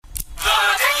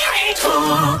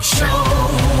Talk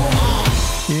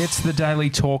Show. It's the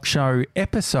Daily Talk Show,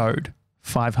 episode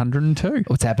 502.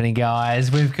 What's happening,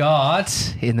 guys? We've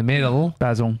got in the middle.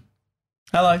 Basil.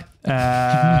 Hello.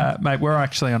 Mate, we're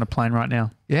actually on a plane right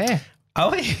now. Yeah. Are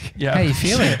we? Yeah. How you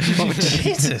feeling? Oh,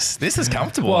 Jesus, this is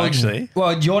comfortable, actually.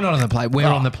 Well, you're not on the plane. We're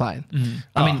on the plane.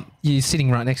 I mean, Oh. you're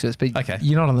sitting right next to us, but Okay.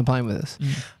 you're not on the plane with us.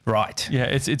 Right. Yeah,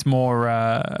 it's more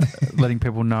letting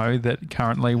people know that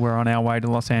currently we're on our way to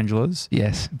Los Angeles,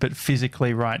 Yes. but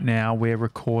physically right now we're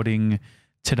recording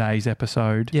today's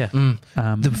episode. Yeah.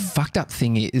 The fucked up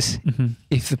thing is,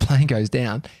 if the plane goes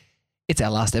down, it's our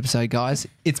last episode, guys.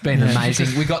 It's been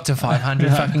amazing. We got to 500.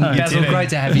 Fucking Basil, did it. great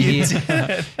to have you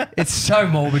here. It's so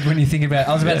morbid when you think about it.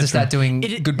 I was about to start doing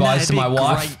goodbyes to my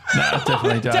wife. No,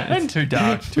 definitely don't. It's too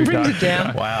dark. Too Brings dark. it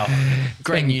down. Wow.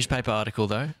 Great newspaper article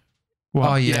though. What?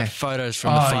 Oh, You yeah. know, photos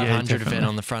from the Oh, yeah, 500 event definitely.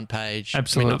 on the front page.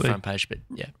 Absolutely. I mean, not front page, but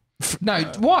yeah. No,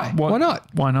 why? What- Why not?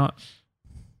 Why not?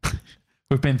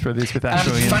 We've been through this with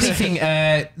Ashley. Funny thing,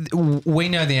 we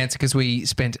know the answer because we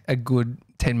spent a good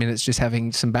 10 minutes just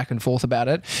having some back and forth about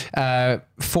it.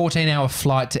 14-hour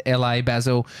flight to LA,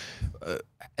 Basil.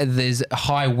 There's a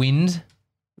high wind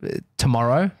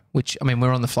tomorrow, which, I mean,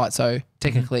 we're on the flight, so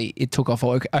technically it took off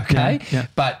okay. Yeah.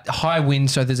 But high wind,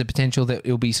 so there's a potential that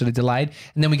it'll be sort of delayed.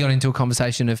 And then we got into a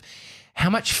conversation of how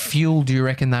much fuel do you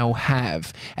reckon they'll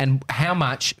have? And how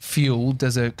much fuel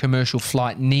does a commercial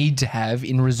flight need to have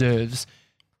in reserves?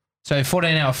 So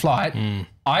 14-hour flight,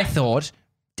 I thought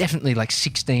definitely like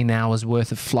 16 hours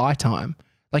worth of fly time.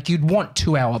 Like you'd want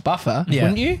 2-hour buffer, Yeah.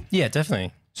 wouldn't you? Yeah,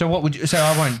 definitely. So what would you, so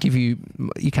I won't give you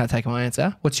can't take my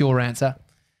answer. What's your answer?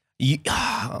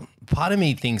 Part of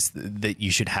me thinks that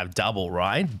you should have double,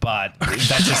 right? But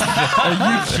that's just. Are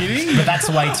you kidding? But that's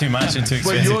way too much and too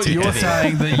Well, expensive. you're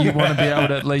saying that you want to be able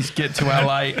to at least get to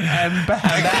LA and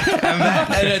back.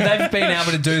 They've been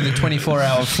able to do the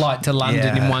 24-hour flight to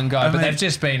London Yeah. in one go, I but mean, they've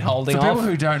just been holding For people off.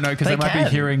 who don't know, because they They might be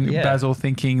can, hearing yeah. Basil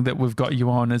thinking that we've got you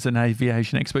on as an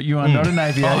aviation expert. You are not an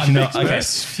aviation no, expert. okay,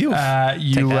 phew.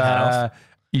 You Take that hat off.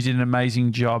 you did an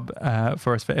amazing job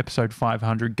for us for episode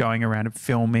 500, going around and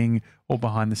filming all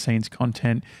behind the scenes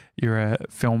content. You're a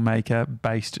filmmaker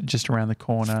based just around the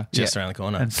corner. Just around the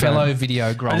corner. And so- Fellow video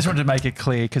I grog. just wanted to make it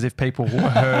clear because if people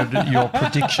heard your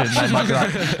prediction, they might be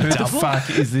like, "Who the fuck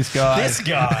is this guy?" This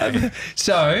guy.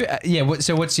 So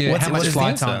so what's your What's- how what much is the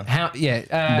flight answer? time? How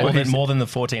more than the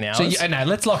 14 hours? So no,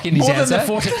 let's lock in his More than the answer.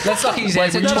 14 Let's lock in his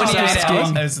answer. were you 28 asking?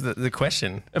 hours. That was the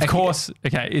question. Of course,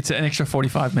 okay, it's an extra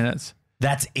 45 minutes.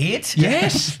 That's it?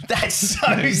 Yes. That's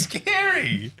so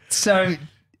scary. So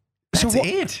That's what-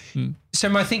 it. so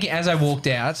my thinking as I walked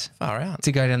out Far out.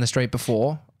 to go down the street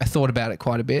before, I thought about it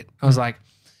quite a bit. I was like,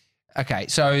 okay,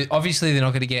 so obviously they're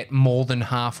not going to get more than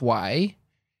halfway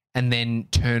and then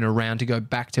turn around to go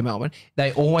back to Melbourne.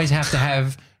 They always have to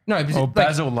have Or like,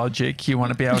 Basil logic, you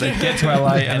want to be able to get to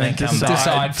LA and then then come decide,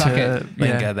 back. Fuck to it. Then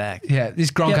yeah. go back. yeah,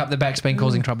 this Gronk up the back's been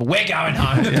causing trouble. We're going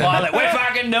home. The pilot. We're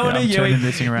fucking doing I'm it, turning Huey.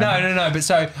 this thing around. No. But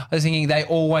so I was thinking they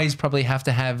always probably have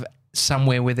to have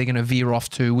somewhere where they're going to veer off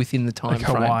to within the time like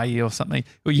frame. Hawaii or something.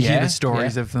 Well, you hear Yeah, the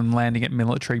stories yeah. of them landing at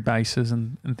military bases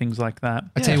and things like that.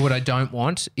 I tell you what I don't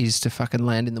want is to fucking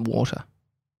land in the water.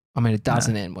 I mean, it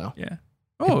doesn't end well. Yeah.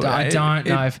 I don't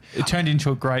know if- it turned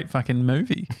into a great fucking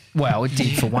movie. Well, it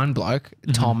did for one bloke,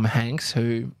 Tom Hanks,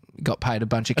 who got paid a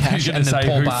bunch of I cash, was and the gonna say,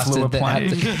 poor who flew a bastard that had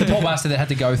plane? the poor bastard that had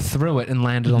to go through it and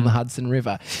landed on the Hudson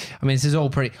River. I mean, this is all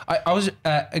pretty. I was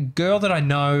a girl that I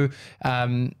know.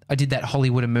 I did that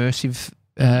Hollywood immersive,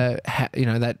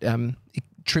 that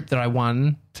trip that I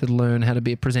won to learn how to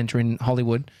be a presenter in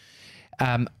Hollywood.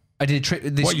 I did a trip.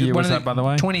 What year was that, by the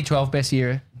way? 2012, best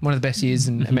year, one of the best years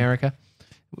in America.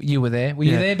 You were there. Were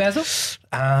you Yeah. there, Basil?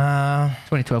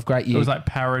 2012, great year. It was like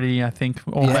parody, I think.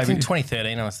 Or I maybe think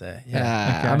 2013 I was there.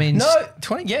 Yeah. Okay. I mean, No,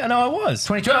 20. Yeah, no, I was.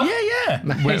 2012? Yeah.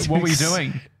 what were you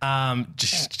doing?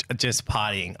 Just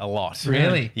partying a lot.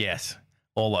 Really? Yes.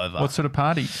 All over. What sort of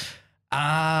party?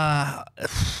 A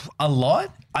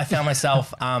lot. I found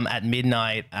myself at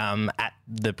midnight at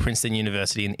the Princeton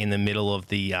University in the middle of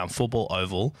the football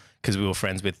oval because we were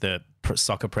friends with the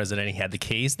soccer president. He had the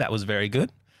keys. That was very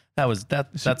good.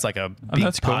 That's like a big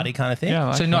that's cool. party kind of thing. Yeah, I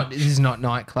like So that. this is not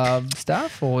nightclub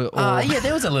stuff or Yeah,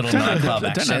 there was a little nightclub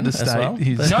don't action as understate well.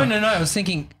 his- But- no. I was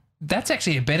thinking that's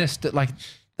actually a better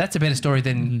that's a better story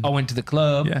than I went to the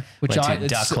club, Yeah. which Went I to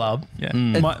Duck Club. Yeah.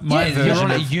 Yeah, My you're version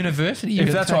on a of- university.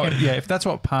 if that's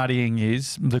what partying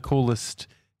is, the coolest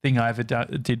thing I ever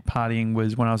did partying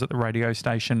was when I was at the radio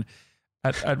station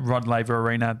at Rod Laver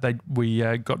Arena. We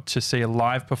got to see a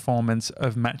live performance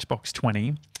of Matchbox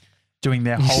 20 doing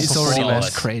their whole it's already performance.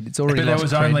 lost cred. It's already But there lost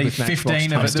was cred only with Matchbox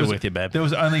 15 of I'm us. still with you, babe. There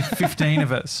was only 15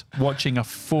 of us watching a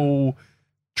full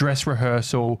dress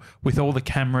rehearsal with all the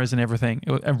cameras and everything.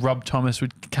 And Rob Thomas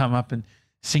would come up and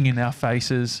sing in our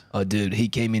faces. Oh, dude, he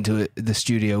came into the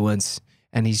studio once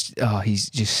and he's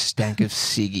just stank of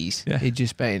ciggies. Yeah. He'd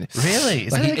just been Really?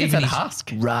 Is that even even his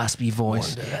husk? raspy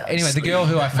voice. Anyway, the girl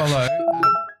who I follow,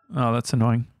 Oh, that's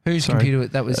annoying. whose Sorry. computer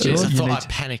that was Yes, yours? I you thought need I to-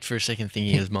 panicked for a second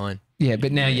thinking it was mine. Yeah,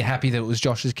 but now you're happy that it was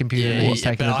Josh's computer and he's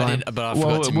taking the but I blame. did, but I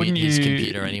forgot to mute his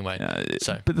computer anyway.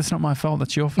 So But that's not my fault.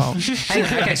 That's your fault.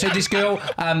 Okay, so this girl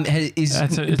is It's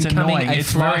becoming annoying. a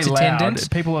It's flight very attendant.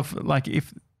 loud. People are like,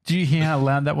 if do you hear how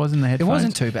loud that was in the It headphones?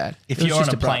 wasn't too bad. If It was you're on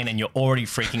just a plane and you're already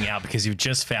freaking out because you've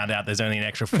just found out there's only an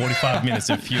extra 45 minutes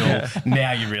of fuel,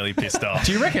 now you're really pissed off.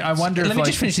 Do you reckon? I wonder Let if me like,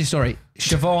 just finish this story.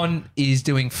 Siobhan is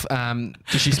doing she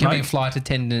becoming a smoke? flight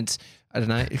attendant. I don't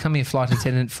know, becoming a flight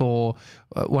attendant for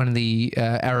one of the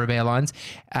Arab airlines,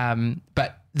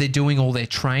 but they're doing all their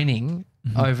training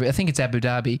over. I think it's Abu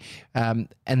Dhabi, and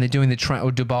they're doing the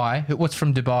or Dubai. What's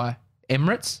from Dubai?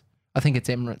 Emirates. I think it's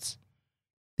Emirates.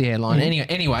 The airline.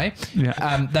 Anyway,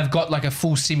 Yeah. they've got like a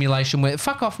full simulation where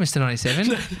fuck off, Mr.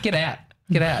 97. Get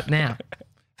out now. I've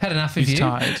had enough of He's you.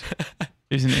 tired,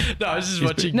 isn't he? no, I was just He's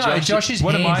watching. No, Josh's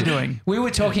What am hands- I doing? We were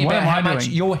talking What about am I how much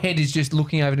doing? your head is just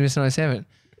looking over to Mr. 97.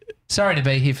 Sorry to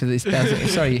be here for this, Basil.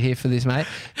 Sorry you're here for this, mate.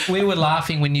 We were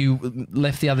laughing when you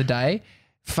left the other day.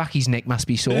 Fuck, his neck must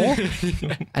be sore.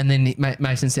 And then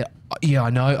Mason said, "Oh, yeah, I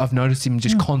know. I've noticed him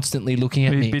just constantly looking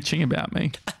at He's me." bitching about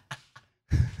me.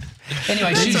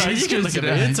 Anyway, It's she's, all right, you can look at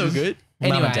it. It's all good.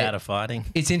 Mum Anyway. and Dad are fighting.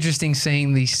 it's interesting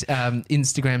seeing these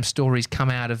Instagram stories come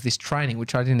out of this training,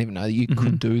 which I didn't even know that you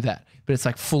could do that. But it's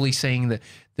like fully seeing the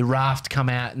raft come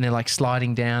out and they're like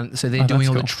sliding down. So they're Oh, doing that's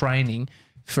all cool. the training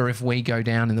for if we go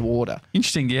down in the water.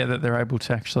 Interesting, yeah, that they're able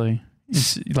to actually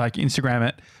like Instagram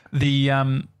it. The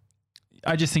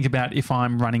I just think about if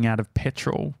I'm running out of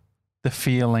petrol, the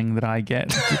feeling that I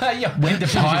get. Yeah. When do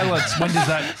pilots? When does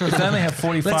that? If they only have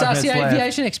 45 Let's ask minutes the left.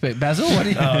 aviation expert, Basil. What, do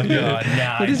you, Oh, God.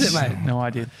 No, what is it, mate? No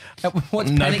idea. What's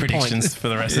No panic predictions points? for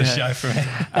the rest of the show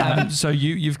for me. So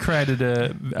you've created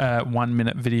a 1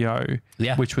 minute video,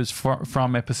 Yeah. which was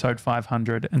from episode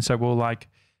 500, and so we'll like,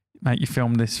 mate, you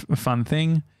filmed this fun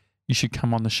thing. You should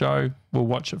come on the show. We'll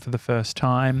watch it for the first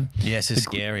time. Yes, it's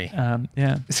scary.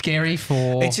 Yeah. Scary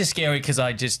for. It's just scary because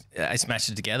I smashed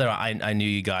it together. I knew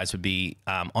you guys would be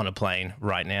on a plane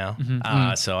right now.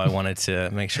 So I wanted to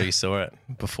make sure you saw it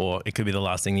before. It could be the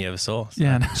last thing you ever saw. So.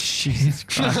 Yeah. No, Jesus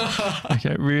Christ.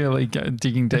 Okay, really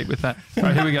digging deep with that. All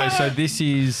right, here we go. So this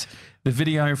is the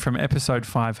video from episode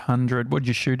 500. What did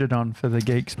you shoot it on for the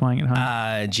geeks playing at home?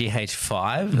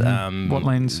 GH5. What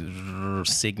lens?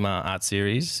 Sigma Art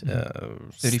Series.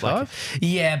 35?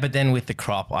 Yeah, but then with the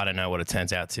crop, I don't know what it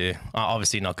turns out to.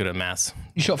 Obviously not good at maths.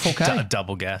 You shot 4K?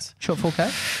 Double gas. Shot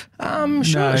 4K?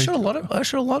 No. I shot a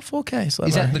lot 4K. So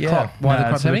Is that the crop? Why the No,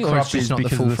 crop's so happening? Or it's Oh, crop is just not the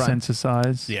because full of the frame? sensor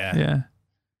size. Yeah. Yeah.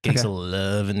 Geeks Okay. are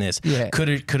loving this. Yeah. Could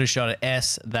have shot at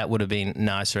S. That would have been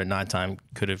nicer at nighttime.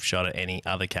 Could have shot at any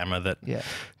other camera that Yeah.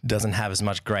 doesn't have as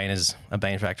much grain as a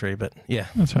Bain Factory. But yeah,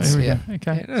 That's right. Here we Yeah. go.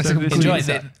 Okay. Yeah, that's So a this good- enjoy is-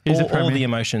 that. here's a All premiere. the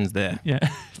emotions there. Yeah.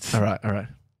 All right, all right.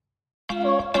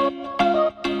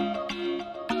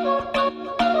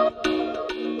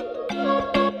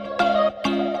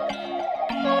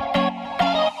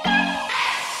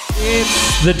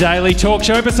 The Daily Talk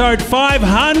Show, episode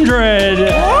 500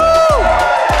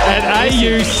 at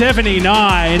AU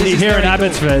 79 here in very cool.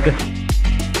 Abbotsford.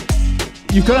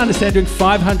 You've got to understand, doing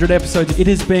 500 episodes, it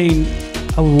has been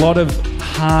a lot of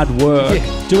hard work.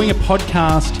 Yeah. Doing a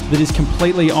podcast that is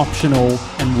completely optional,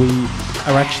 and we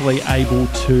are actually able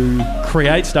to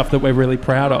create stuff that we're really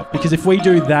proud of. Because if we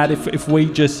do that, if we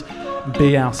just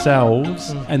be ourselves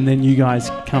and then you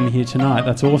guys come here tonight,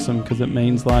 that's awesome, because it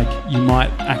means like you might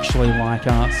actually like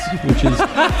us, which is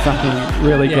fucking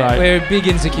really Yeah, great. we're big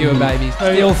insecure babies.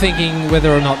 Still thinking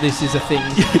whether or not this is a thing.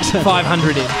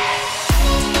 500 in.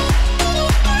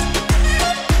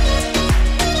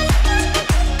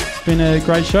 It's been a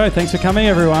great show. Thanks for coming,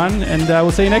 everyone, and we'll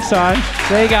see you next time.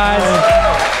 See you guys.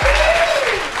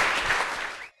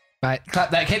 Mate, clap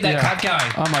that. Keep that Yeah. clap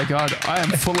going. Oh my God, I am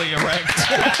fully erect.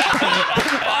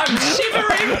 I'm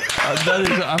shivering. That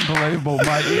is unbelievable.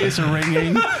 My ears are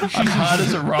ringing. I'm hard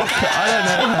as a rock. I don't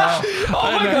know how.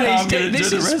 Oh my God,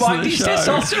 this is spiked his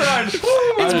testosterone.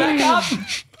 It's back up.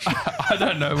 I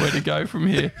don't know where to go from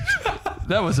here.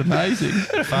 That was amazing.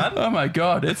 Fun. Oh my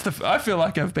God, I feel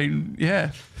like I've been,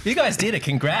 You guys did it.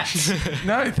 Congrats.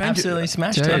 No, thank Absolutely you.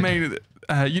 smashed I it. mean,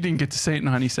 you didn't get to see it in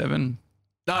 97.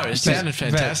 No, it sounded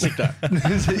fantastic though.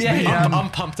 Yeah. I'm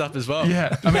pumped up as well.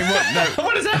 Yeah. I mean, what? No.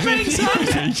 What does that mean,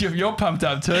 son? You're pumped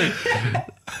up too.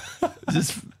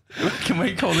 Just, can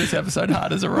we call this episode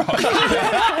hard as a rock?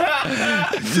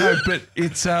 No, but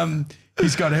it's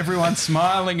he's got everyone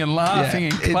smiling and laughing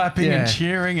and clapping and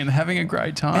cheering and having a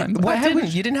great time.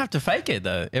 You didn't have to fake it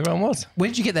though. Everyone was. Where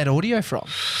did you get that audio from?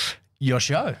 Your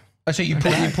show. Oh, so you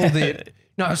pulled the.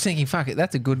 No, I was thinking, fuck it,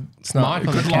 that's a good mic on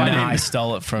the No, camera. I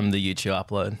stole it from the YouTube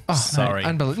upload. Oh, sorry, mate,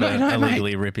 unbelievable. for No, mate.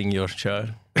 illegally ripping your show.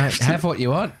 Mate, have what you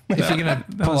want. If you're going to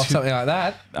pull off something like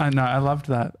that. I know, I loved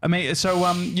that. I mean,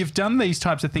 so you've done these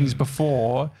types of things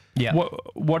before. Yeah.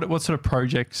 What sort of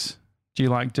projects do you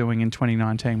like doing in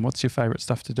 2019? What's your favourite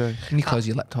stuff to do? Can you close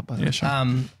your laptop, by the way? Yeah, sure.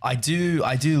 I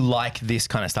do like this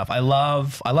kind of stuff. I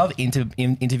love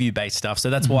interview based stuff. So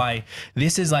that's why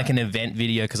this is like an event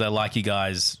video because I like you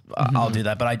guys. I'll do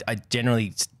that, but I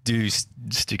generally do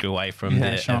stick away from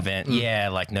the event. Yeah,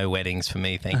 like no weddings for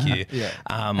me. Thank you. Yeah.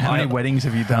 How many weddings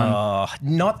have you done?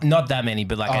 Not that many,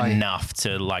 but like enough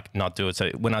to like not do it. So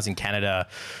when I was in Canada,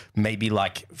 maybe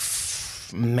like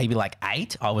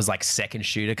 8. I was like second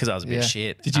shooter because I was a bit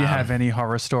shit. Did you have any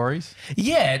horror stories?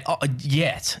 Yeah, I want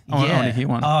to hear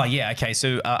one. Oh yeah, okay.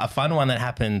 So a fun one that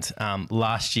happened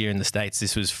last year in the States.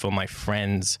 This was for my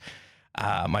friend's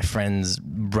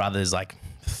brother's like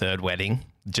third wedding.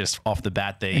 Just off the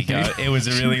bat, there you go. It was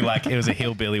a really it was a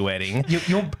hillbilly wedding.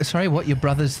 Sorry, what? Your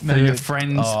brother's No, your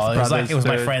friend's Oh, brother's it was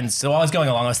my third- friend's. So I was going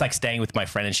along. I was like staying with my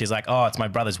friend, and she's like, "Oh, it's my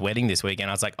brother's wedding this weekend."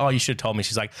 I was like, "Oh, you should have told me."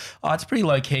 She's like, "Oh, it's pretty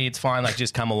low key. It's fine. Like,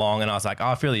 just come along." And I was like, "Oh,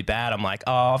 I feel really bad." I'm like,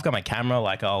 "Oh, I've got my camera.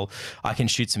 Like, I can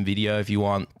shoot some video if you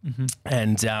want."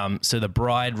 And so the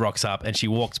bride rocks up, and she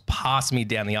walks past me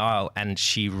down the aisle, and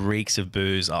she reeks of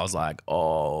booze. I was like,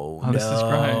 "Oh, no." This is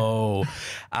great.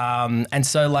 And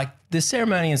so like the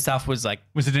ceremony and stuff was like.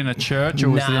 Was it in a church or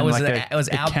was it in it was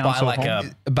a out by council like hall?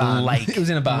 a barn. lake. It was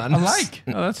in a barn. A lake?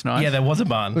 Oh, that's nice. Yeah, there was a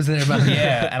barn. Was there a barn?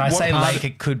 Yeah, and I What say part lake,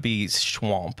 it could be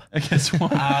swamp. Okay, so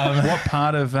what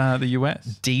part of the US?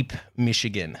 Deep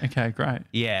Michigan. Okay, great.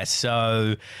 Yeah,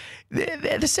 so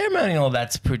the ceremony and all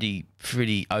that's pretty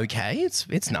okay.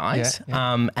 It's nice.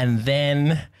 Yeah, And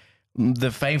then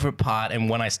the favorite part, and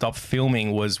when I stopped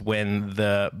filming, was when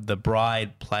the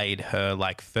bride played her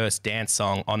like first dance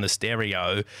song on the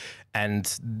stereo, and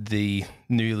the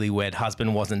newlywed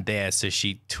husband wasn't there, so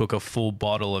she took a full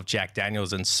bottle of Jack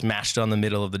Daniels and smashed it on the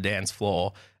middle of the dance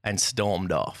floor and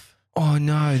stormed off. Oh,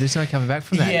 no. There's no coming back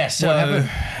from that. Yeah, What so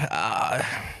happened?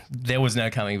 there was no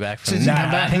coming back from didn't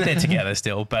come back? I think they're together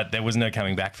still, but there was no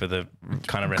coming back for the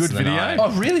kind of rest Good of the video? night.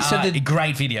 Oh, really? So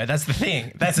Great video. That's the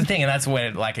thing. And that's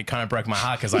where like it kind of broke my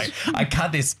heart because I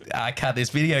cut this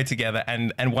video together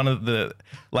and one of the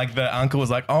uncle was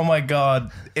like, "Oh my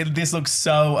God, this looks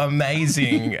so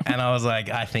amazing," and I was like,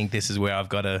 "I think this is where I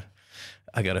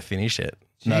gotta finish it."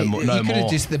 No more. you could have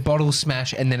just the bottle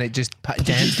smash and then it just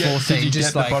dance floor Did scene. you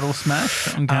Just get like the bottle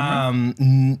smash on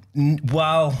camera?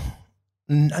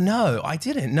 No, I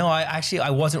didn't. No, I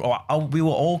wasn't. We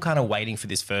were all kind of waiting for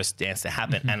this first dance to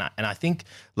happen, and I think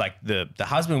like the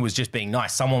husband was just being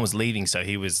nice. Someone was leaving, so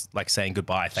he was like saying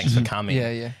goodbye, thanks for coming.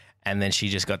 Yeah. And then she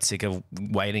just got sick of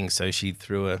waiting, so she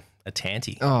threw a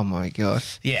tanty. Oh my God.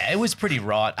 Yeah, it was pretty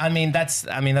rot. I mean, that's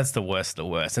the worst of the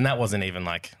worst, and that wasn't even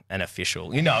like an official.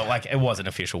 Like it was an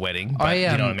official wedding, but you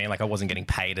know what I mean. Like I wasn't getting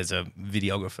paid as a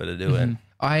videographer to do it.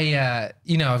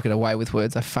 I've got a way with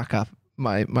words. I fuck up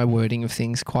my wording of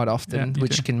things quite often, you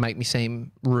which do. can make me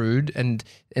seem rude, and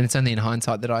it's only in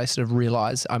hindsight that I sort of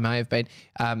realise I may have been.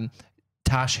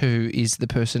 Tash, who is the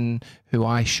person who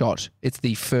I shot, it's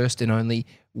the first and only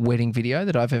wedding video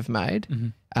that I've ever made.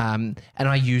 And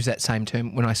I use that same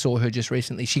term when I saw her just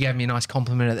recently. She gave me a nice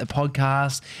compliment at the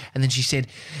podcast, and then she said,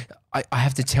 I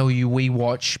have to tell you, we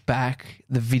watch back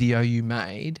the video you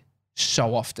made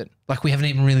so often. Like we haven't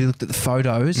even really looked at the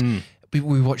photos.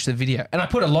 We watched the video, and I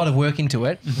put a lot of work into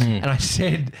it. And I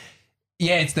said,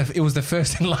 yeah, it was the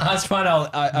first and last one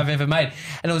I've ever made.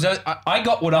 And it was I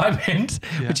got what I meant,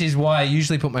 which is why I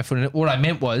usually put my foot in it. What I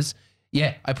meant was,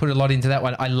 yeah, I put a lot into that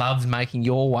one. I loved making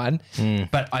your one,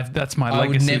 but That's my I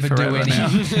would legacy never do forever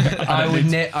any.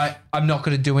 now. I'm not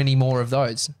going to do any more of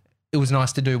those. It was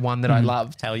nice to do one that I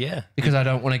loved Hell yeah, because I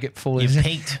don't want to get full. you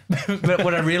peaked. But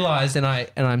what I realised, and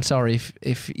I'm sorry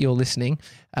if you're listening,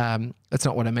 that's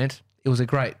not what I meant. It was a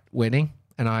great wedding,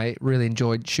 and I really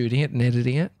enjoyed shooting it and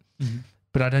editing it.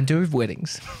 But I don't do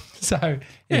weddings, so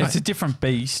Yeah, it's a different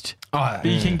beast. Oh,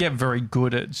 But you can get very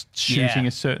good at shooting Yeah.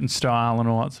 a certain style and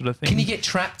all that sort of thing. can you get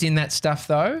trapped in that stuff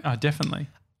though? Oh, definitely.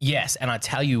 Yes, and I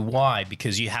tell you why,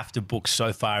 because you have to book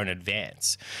so far in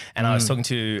advance. And I was talking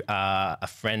to a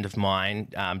friend of mine,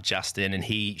 Justin, and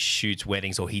he shoots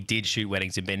weddings, or he did shoot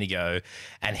weddings in Bendigo,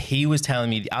 and he was telling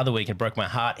me the other week, it broke my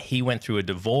heart, he went through a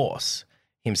divorce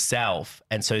himself,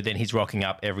 and so then he's rocking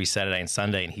up every Saturday and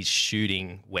Sunday and he's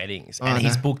shooting weddings, and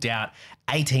he's booked out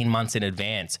 18 months in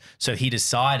advance. So he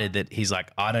decided that he's like,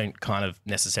 I don't kind of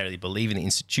necessarily believe in the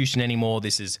institution anymore.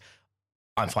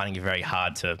 I'm finding it very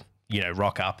hard to,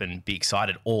 rock up and be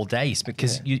excited all day,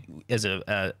 because you, as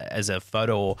a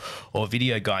photo or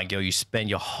video guy and girl, you spend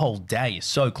your whole day, you're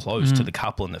so close to the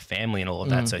couple and the family and all of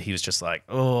that. So he was just like,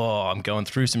 oh, I'm going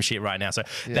through some shit right now. So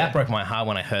that broke my heart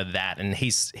when I heard that. And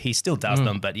he still does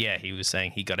them, but yeah, he was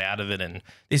saying he got out of it, and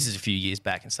this is a few years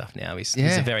back and stuff now. He's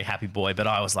a very happy boy, but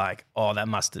I was like, oh, that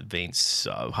must have been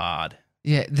so hard.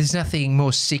 Yeah, there's nothing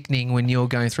more sickening when you're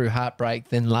going through heartbreak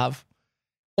than love.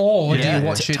 Or do you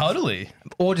watch it? Totally.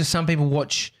 Or do some people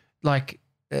watch like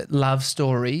love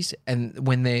stories, and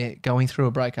when they're going through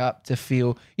a breakup, to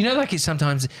feel, like it's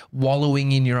sometimes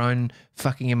wallowing in your own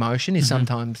fucking emotion is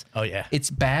sometimes,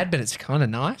 it's bad, but it's kind of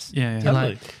nice. Yeah, You're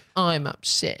totally. like, I'm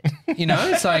upset.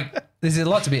 It's like there's a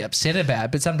lot to be upset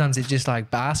about, but sometimes it's just like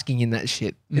basking in that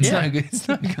shit. It's no good. It's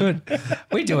not good.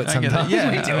 We do it sometimes.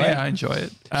 Yeah, we do it. I enjoy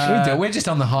it. We do. We're just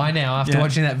on the high now after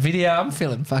watching that video. I'm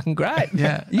feeling fucking great.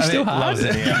 Yeah. You still hard? No,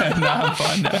 I'm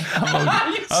fine now.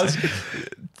 I'm all good.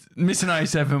 Mr.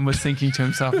 97 was thinking to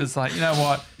himself, it's like, you know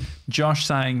what? Josh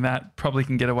saying that probably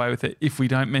can get away with it if we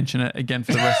don't mention it again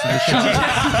for the rest of the show.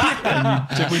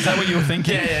 Was that what you were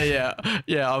thinking?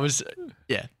 Yeah, I was,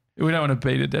 We don't want to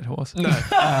beat a dead horse. No.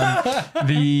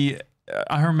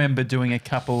 I remember doing a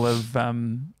couple of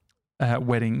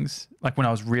weddings, like when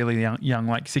I was really young,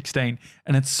 like 16,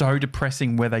 and it's so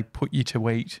depressing where they put you to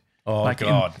eat. Oh, like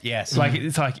God, yes. Like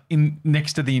it's like in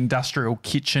next to the industrial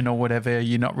kitchen or whatever,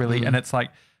 you're not really, and it's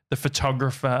like the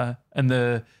photographer and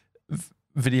the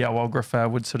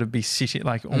videographer would sort of be sitting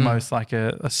like almost like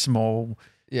a small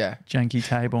janky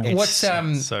table. What's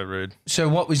so rude. So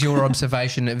what was your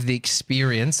observation of the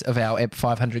experience of our EP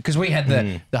 500? Because we had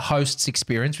the host's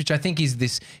experience, which I think is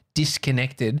this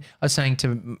disconnected. I was saying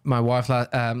to my wife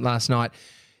last night,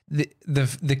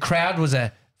 the crowd was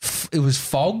it was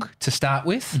fog to start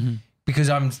with, because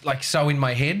I'm like so in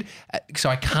my head, so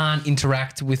I can't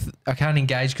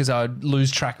engage because I would lose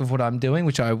track of what I'm doing,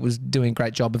 which I was doing a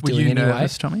great job of doing anyway.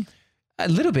 Nervous, Tommy? A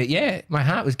little bit, yeah. My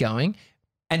heart was going.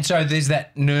 And so there's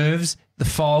that nerves, the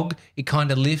fog, it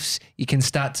kind of lifts. You can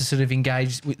start to sort of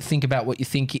engage, think about what you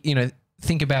think,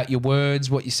 think about your words,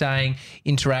 what you're saying,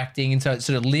 interacting. And so it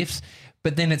sort of lifts.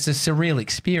 But then it's a surreal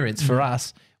experience for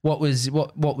us. What was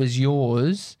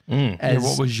yours?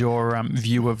 What was your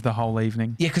view of the whole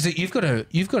evening? Yeah, because you've got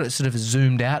it sort of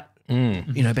zoomed out.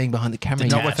 Being behind the camera.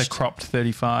 Not with a cropped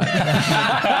 35.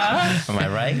 Am I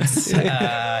right?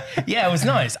 Yeah, it was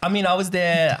nice. I mean, I was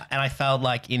there and I felt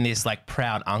like in this like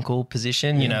proud uncle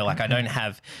position, like I don't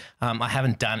have, I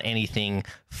haven't done anything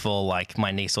for like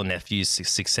my niece or nephew's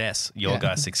success, your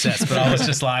guys' success, but I was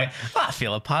just like, I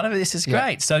feel a part of it. This is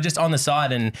great. So just on the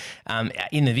side and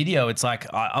in the video, it's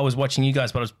like I was watching you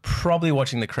guys, but I was probably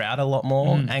watching the crowd a lot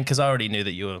more. And because I already knew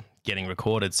that you were getting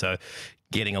recorded, so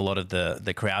getting a lot of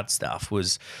the crowd stuff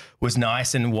was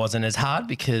nice and wasn't as hard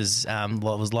because there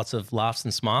was lots of laughs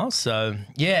and smiles. So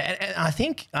yeah, and I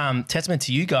think testament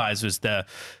to you guys was the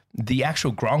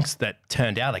actual gronks that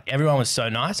turned out. Like everyone was so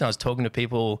nice, and I was talking to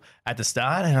people at the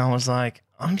start, and I was like,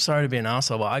 I'm sorry to be an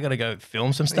arsehole, but I got to go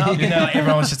film some stuff. Like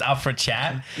everyone was just up for a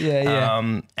chat.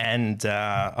 And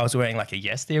I was wearing like a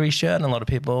Yes Theory shirt, and a lot of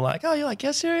people were like, oh, you like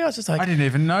Yes Theory? I was just like, I didn't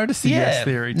even notice the Yes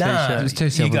Theory t-shirt. It was too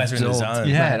you guys were in the zone.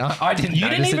 Yeah, I didn't. You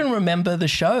didn't even remember the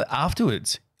show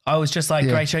afterwards. I was just like,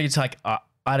 great show. It's like, I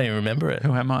don't even remember it.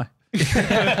 Who am I?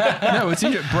 No, it's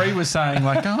interesting. Bree was saying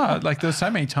like, like there were so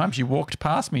many times you walked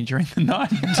past me during the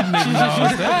night and didn't even know I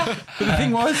was there. But the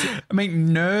thing was, I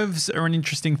mean, nerves are an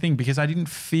interesting thing because I didn't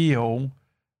feel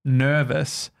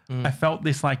nervous. I felt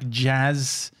this like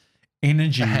jazz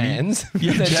energy. Hands.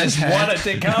 Yeah, that jazz just hands. wanted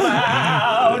to come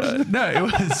out.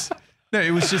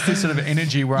 It was just this sort of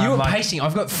energy where You I'm were like, pacing.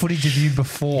 I've got footage of you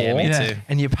before. Yeah, me too.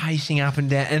 And you're pacing up and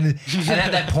down. And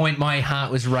at that point, my heart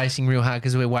was racing real hard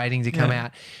because we were waiting to come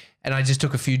out. And I just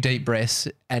took a few deep breaths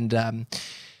and found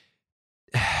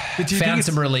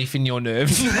some relief in your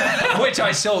nerves, which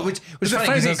I saw, which was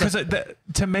funny because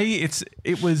to me,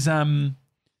 it was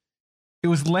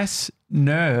less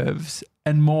nerves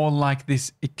and more like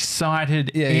this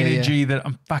excited energy that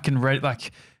I'm fucking ready.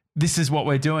 Like, this is what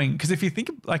we're doing. Because if you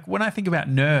think, like, when I think about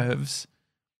nerves,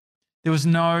 there was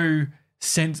no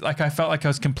sense, like, I felt like I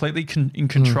was completely in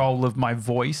control of my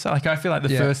voice. Like, I feel like the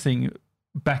first thing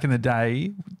back in the day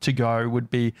to go would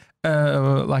be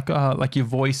like your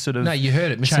voice sort of. No, you heard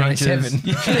it, Mr. changes.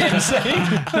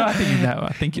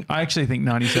 97. I actually think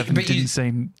 97 didn't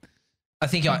seem I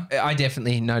think I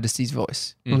definitely noticed his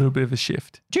voice. A little bit of a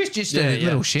shift. Just a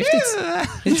little shift.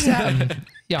 It's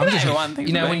I'm just one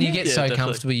thing when you about get Yeah, so definitely.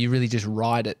 comfortable, you really just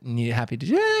ride it, and you're happy to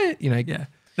Yeah.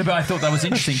 No, but I thought that was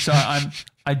interesting. So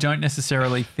I don't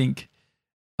necessarily think,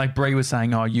 like Bree was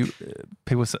saying, a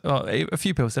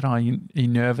few people said, you're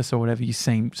nervous or whatever. You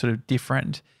seem sort of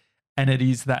different, and it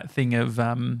is that thing of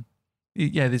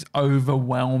this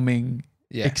overwhelming,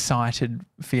 excited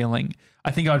feeling.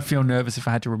 I think I'd feel nervous if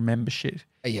I had to remember shit.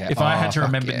 Yeah. If I had to fuck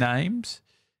remember yeah. names,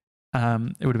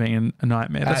 it would have been a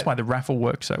nightmare. That's why the raffle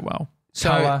works so well. So-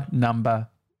 Colour, number,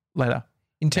 letter.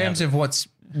 In terms of what's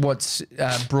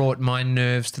brought my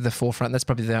nerves to the forefront, that's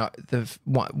probably the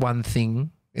one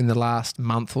thing in the last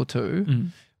month or two.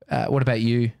 What about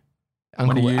you,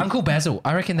 Uncle Basil?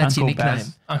 I reckon that's your Uncle nickname,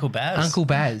 Baz. Uncle Baz. Uncle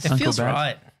Baz. It feels Baz.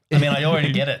 right. I mean, I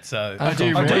already get it, so I do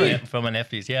I'm doing really. it for my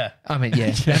nephews. Yeah, I mean,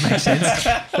 yeah, that makes sense.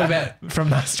 What about from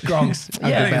the Strongs? I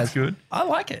Uncle think Baz. it's good. I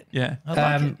like it. Yeah. I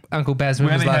like it. Uncle Baz. We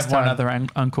When was only last have one time? other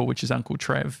uncle, which is Uncle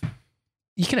Trev.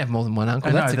 You can have more than one uncle.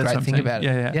 I know, That's a that's what great I'm thing saying. about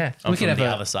it. Yeah. I'm We from could have the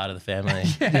a other side of the family.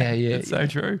 yeah. It's so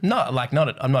true.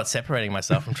 I'm not separating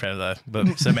myself from Trev though,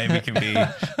 but so maybe we can be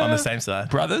on the same side.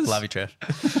 Brothers? Love you, Trev.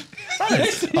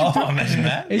 Brothers. Oh, imagine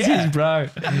that. It's his bro.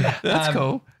 That's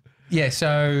cool. Yeah.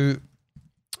 So,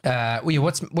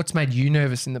 what's made you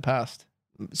nervous in the past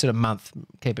sort of month?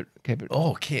 Keep it.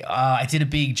 Oh, okay. I did a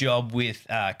big job with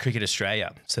Cricket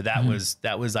Australia, so that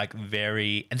was like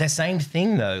very the same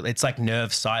thing though. It's like nerve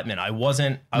excitement. I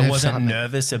wasn't Nerve-sitement.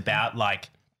 nervous about like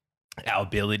our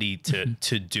ability to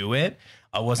do it.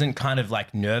 I wasn't kind of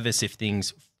like nervous if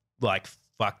things like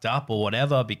fucked up or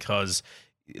whatever because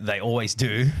they always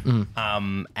do.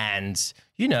 And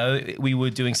you know, we were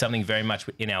doing something very much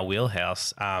in our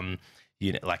wheelhouse.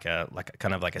 You know, like a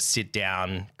kind of like a sit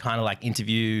down kind of like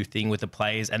interview thing with the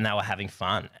players, and they were having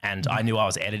fun. And I knew I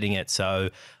was editing it,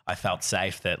 so I felt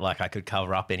safe that like I could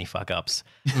cover up any fuck ups.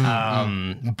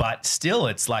 But still,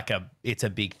 it's a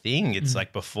big thing. It's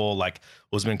like before like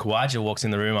Usman Khawaja walks in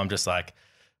the room, I'm just like,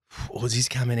 Uzi's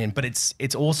coming in. But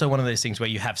it's also one of those things where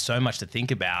you have so much to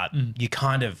think about, you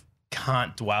kind of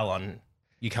can't dwell on.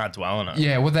 You can't dwell on it.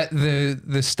 Yeah. Well, that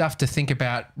the stuff to think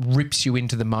about rips you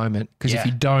into the moment because if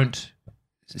Yeah. you don't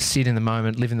sit in the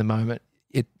moment, live in the moment,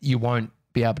 you won't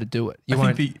be able to do it. You I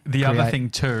won't. think the other create- thing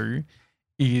too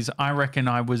is I reckon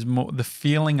the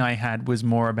feeling I had was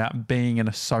more about being in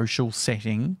a social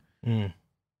setting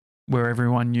where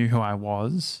everyone knew who I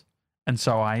was. And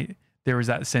so there is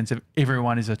that sense of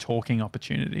everyone is a talking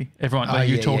opportunity. Everyone Oh, like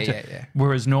you yeah, talk yeah, to. yeah, yeah.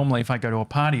 Whereas normally if I go to a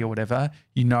party or whatever,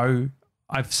 you know,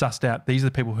 I've sussed out these are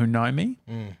the people who know me.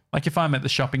 Like if I'm at the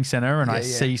shopping center and I Yeah,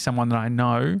 yeah. see someone that I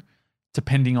know,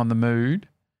 depending on the mood,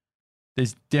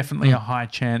 there's definitely a high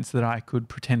chance that I could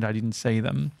pretend I didn't see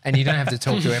them. And you don't have to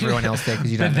talk to everyone else there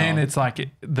because you don't But then know. it's like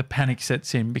the panic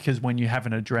sets in because when you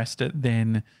haven't addressed it,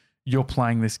 then you're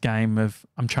playing this game of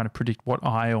I'm trying to predict what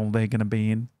aisle they're going to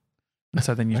be in. And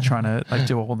so then you're trying to like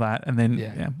do all that, and then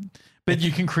Yeah. But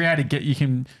you can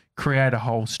create a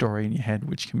whole story in your head,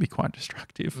 which can be quite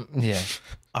destructive. Yeah.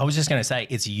 I was just going to say,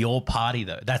 it's your party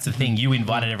though. That's the thing. You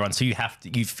invited everyone, so you have to.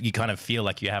 You kind of feel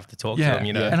like you have to talk to them.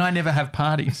 You know. And I never have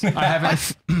parties. I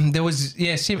haven't. There was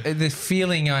the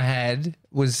feeling I had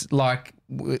was like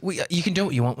you can do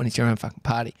what you want when it's your own fucking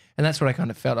party, and that's what I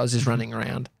kind of felt. I was just running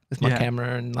around with my Yeah.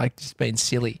 camera and like just being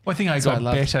silly. Well, I think I So got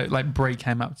loved- better. Like Bree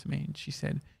came up to me and she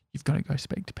said, "You've got to go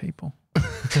speak to people,"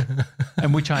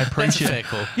 and which I appreciate. fair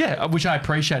call. Yeah, which I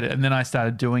appreciate it. And then I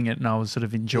started doing it, and I was sort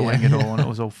of enjoying it all, and it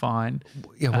was all fine.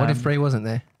 Yeah. What if Bree wasn't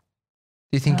there?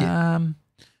 Do you think it?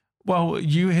 Well,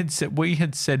 we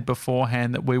had said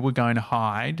beforehand that we were going to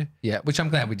hide. Yeah. Which I'm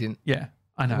glad we didn't. Yeah,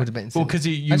 I know. Would have been well silly. because I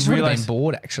you just would have been realize.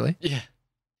 bored actually. Yeah.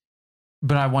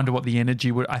 But I wonder what the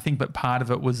energy would. I think, but part of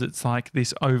it was it's like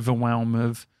this overwhelm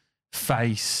of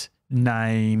face,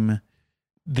 name,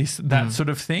 that sort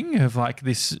of thing of like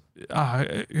this.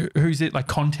 Who's it? Like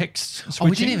context switching. Oh,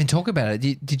 we didn't even talk about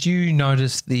it. Did you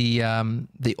notice the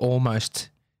almost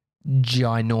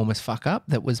ginormous fuck up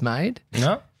that was made?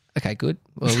 No. Okay, good.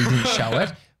 Well, we didn't show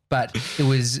it, but it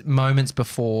was moments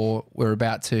before we're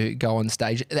about to go on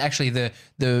stage. Actually,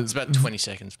 It's about 20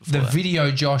 seconds before the that.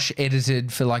 video Josh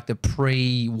edited for like the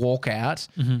pre-walkout,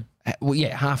 well,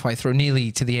 yeah, halfway through,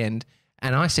 nearly to the end.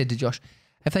 And I said to Josh,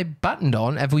 have they buttoned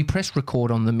on? Have we pressed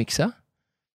record on the mixer?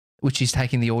 which is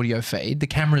taking the audio feed. The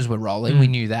cameras were rolling. We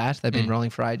knew that. They've been rolling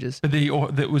for ages. But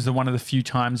that was one of the few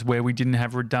times where we didn't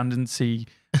have redundancy.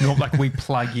 Not like we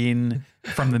plug in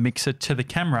from the mixer to the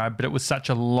camera, but it was such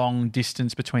a long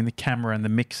distance between the camera and the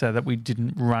mixer that we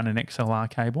didn't run an XLR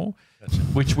cable,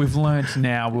 which we've learned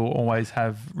now we'll always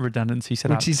have redundancy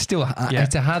set up. Which is still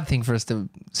it's a hard thing for us to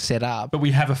set up. But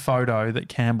we have a photo that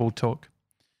Campbell took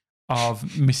of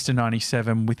Mr.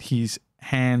 97 with his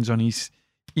hands on his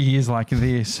ears like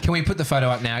this. Can we put the photo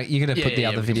up now? You're going to put the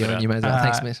other we can video put it in. You may as well.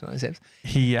 Thanks, Mr. 97.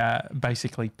 He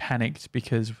basically panicked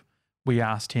because we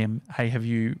asked him, hey, have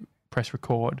you pressed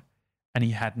record? And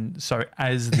he hadn't. So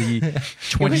as the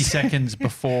 20 seconds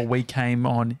before we came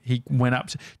on, he went up.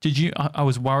 Did you? I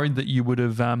was worried that you would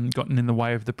have gotten in the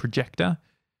way of the projector.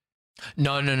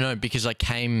 No, because I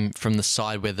came from the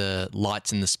side where the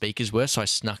lights and the speakers were, so I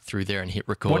snuck through there and hit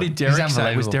record. What did Derek say? Was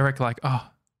unbelievable. Derek like, oh,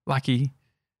 lucky?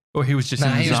 Or he was just No,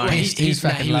 in the he was, zone? he's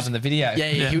fucking he was- loving the video. Yeah,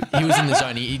 he was in the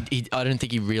zone. I don't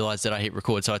think he realised that I hit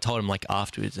record, so I told him like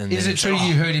afterwards. And Is then it true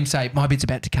you heard him say, my bit's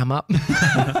about to come up?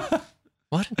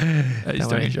 What? He's Don't doing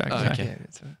worry. a joke. Oh, okay. okay. Yeah,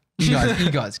 it's all right. You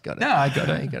guys got it. No, I got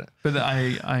it. You got it. But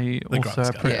I The also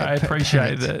Grunts got it. I Yeah, appreciate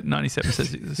panicked. that 97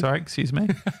 says, sorry, excuse me.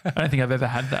 I don't think I've ever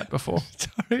had that before.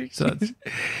 Sorry. So it's,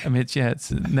 I mean,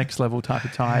 it's next level type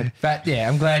of tired. But yeah,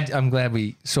 I'm glad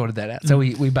we sorted that out. So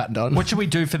we buttoned on. What should we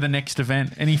do for the next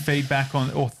event? Any feedback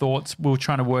on or thoughts? We were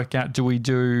trying to work out, do we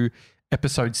do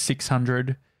episode 600?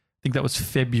 I think that was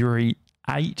February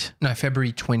 8. No,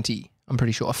 February 20. I'm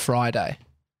pretty sure. A Friday.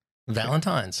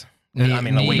 Valentine's. Near- I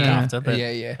mean, the week near- after, but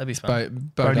yeah. that'd be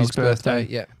fun. Bodog's Bodie's birthday.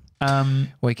 Yeah. Um,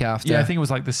 Week after. yeah, I think it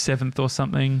was like the 7th or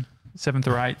something, 7th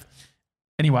or 8th.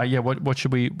 Anyway, yeah, what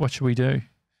should we do?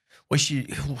 We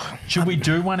should, Should we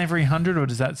do one every 100 or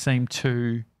does that seem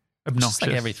too obnoxious? just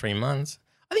like every 3 months.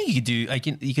 I think you could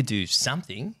do you could do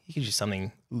something. You could do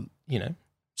something,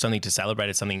 something to celebrate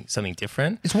it, something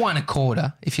different. It's one a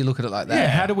quarter if you look at it like that. Yeah,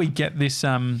 how do we get this,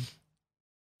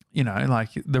 like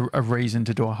a reason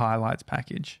to do a highlights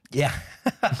package? Yeah.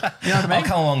 You know what I mean? I'll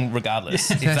come along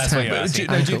regardless if that's what you're Do, asking.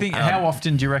 do you think, how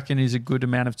often do you reckon is a good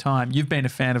amount of time? You've been a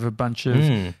fan of a bunch of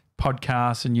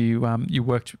podcasts and you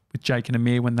worked with Jake and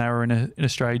Amir when they were in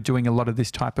Australia doing a lot of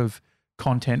this type of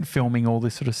content, filming all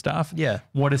this sort of stuff. Yeah.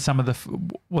 What's some of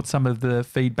the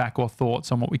feedback or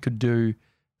thoughts on what we could do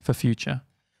for future?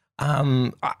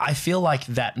 I feel like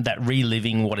that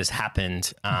reliving what has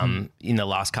happened in the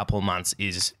last couple of months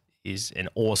is an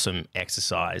awesome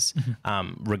exercise,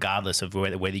 regardless of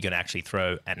whether you're going to actually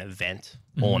throw an event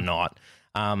or not.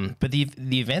 But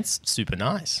the event's super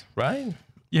nice, right?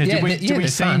 Yeah, Yeah, do we they're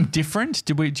seem fun. different?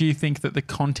 Do you think that the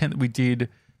content that we did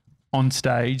on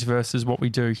stage versus what we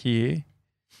do here,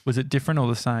 was it different or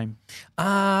the same?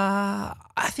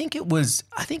 I think it was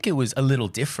a little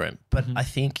different, but I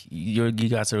think you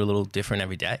guys are a little different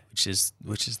every day, which is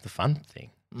the fun thing.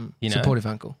 You know? Supportive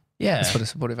uncle. Yeah. That's what a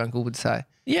supportive uncle would say.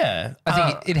 Yeah.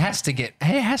 I think it has to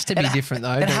be different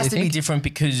though. It don't has you to be think? different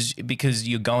because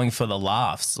you're going for the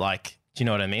laughs. Like, do you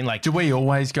know what I mean? Like, Do we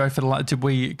always go for the? Did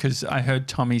we? Because I heard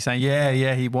Tommy saying,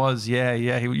 "Yeah, he was.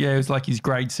 It was like his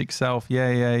grade 6 self.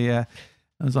 Yeah."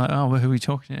 I was like, "Oh, well, who are we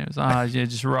talking to?" It was,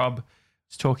 just Rob.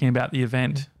 Was talking about the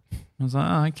event. I was like,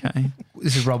 "Oh, okay."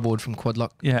 This is Rob Ward from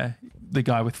Quadlock. Yeah, the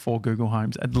guy with 4 Google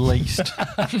Homes, at least,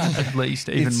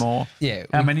 even more. Yeah.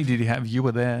 How many did he have? You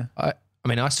were there. I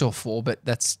mean, I saw 4, but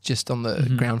that's just on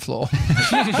the ground floor.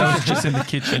 That was just in the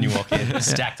kitchen. when you walk in,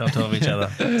 stacked on top of each other.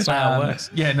 That's not how it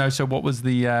works. Yeah, no. So, what was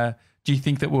the? Do you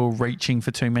think that we're reaching for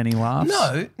too many laughs?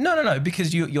 No,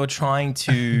 because you're trying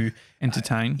to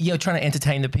Entertain. you're trying to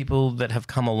entertain the people that have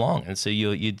come along, and so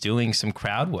you're doing some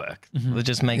crowd work. That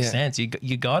just makes Yeah. sense.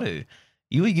 You got to.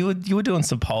 You were doing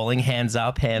some polling, hands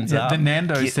up, hands Yeah, up. the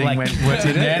Nando's thing went.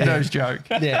 The Nando's joke.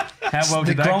 Yeah. How well The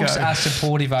did that Gronks go? are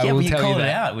supportive, I Yeah, will but you tell you called it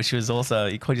that. out, which was also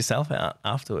you called yourself out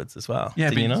afterwards as well.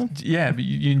 Yeah, Did but you know? Yeah, but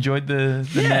you enjoyed the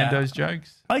Yeah. Nando's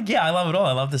jokes. Yeah, I love it all.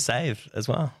 I love the save as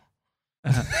well.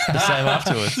 The save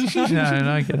afterwards.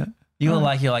 No, I get it. You're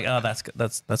like, oh,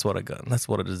 that's what I got. That's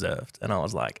what I deserved. And I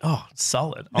was like, oh,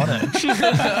 solid, on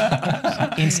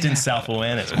it. Instant self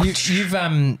awareness.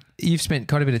 You've spent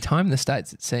quite a bit of time in the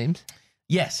States, it seems.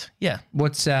 Yes, yeah.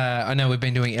 What's I know we've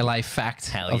been doing LA fact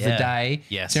Hell of the yeah. day.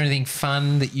 Yes. Is there anything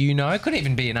fun that you know? It could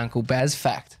even be an Uncle Baz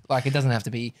fact. Like it doesn't have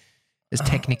to be as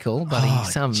technical, but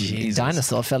some Jesus.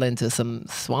 dinosaur fell into some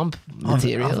swamp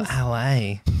materials. Of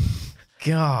LA.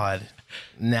 God.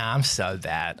 Nah, I'm so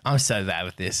bad. I'm so bad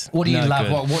with this. What do you No love?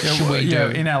 good. What should we do? Yeah,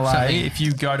 in LA, Something- if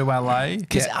you go to LA,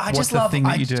 Because I what's just the love thing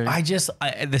that you do?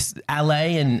 this LA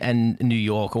and New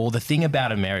York, or the thing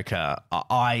about America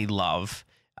I love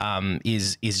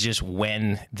is just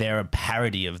when they're a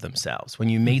parody of themselves. When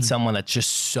you meet someone that's just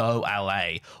so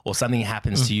LA, or something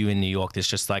happens to you in New York that's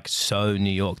just like so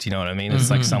New York. Do you know what I mean? It's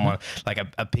like someone, like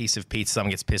a piece of pizza, someone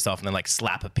gets pissed off and then like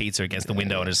slap a pizza against the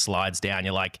window and it slides down.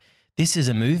 You're like, this is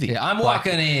a movie. Yeah, I'm Like,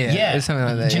 walking here. Yeah, Or something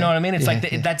like that. do you know what I mean? It's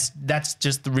Yeah, like that's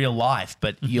just the real life.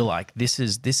 But you're like, this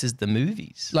is the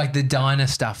movies. like the diner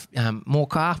stuff. More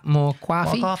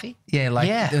coffee. Yeah, like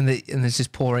Yeah. and it's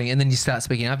just pouring, and then you start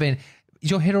speaking. Is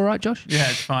your head all right, Josh? Yeah,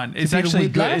 it's fine. It's a bit of actually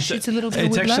good. whiplash? It's a little bit of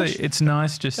It's whiplash? actually it's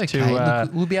nice just Okay, to.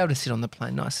 look, we'll be able to sit on the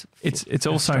plane. Nice. It's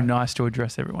also nice to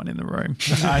address everyone in the room.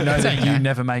 I know that you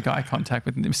never make eye contact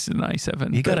with Mr.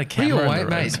 97. You got a but We camera all in wait,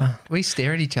 the room. mate. We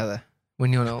stare at each other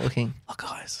when you're not looking. Oh,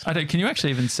 guys. I don't. Can you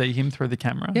actually even see him through the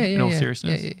camera? Yeah, In all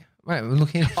seriousness. Yeah. Wait, we're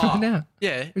looking at it now.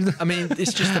 Yeah. I mean,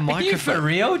 it's just the microphone. you for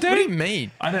real, dude? What do you mean?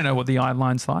 I don't know what the eye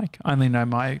line's like. I only know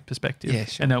my perspective. Yeah,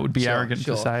 sure. And that would be Sure, arrogant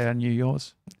sure. to say I knew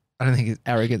yours. I don't think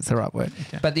arrogance the right word.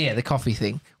 Okay. But yeah, the coffee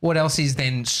thing. What else is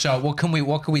then what can we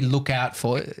look out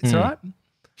for? It's all right.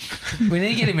 We need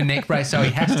to get him a neck brace so he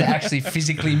has to actually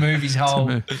physically move his whole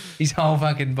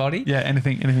fucking body. Yeah.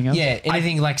 Anything else? Yeah,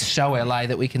 anything like so LA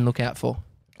that we can look out for.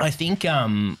 I think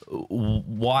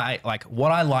what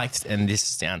I liked, and this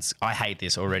sounds, I hate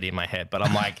this already in my head, but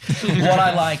I'm like, what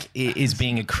I like is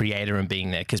being a creator and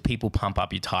being there because people pump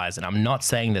up your tires. And I'm not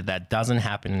saying that doesn't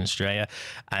happen in Australia,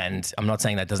 and I'm not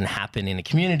saying that doesn't happen in a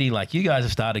community like you guys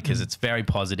have started because it's very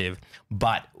positive.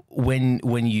 But when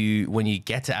you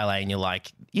get to LA and you're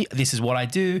like, yeah, this is what I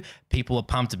do, people are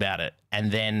pumped about it.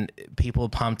 And then people are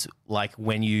pumped like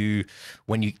when you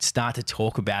start to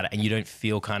talk about it and you don't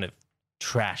feel kind of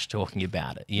trash talking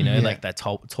about it, you know, like that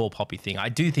tall poppy thing. I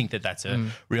do think that's a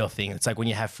real thing. It's like when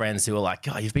you have friends who are like,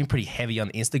 oh, you've been pretty heavy on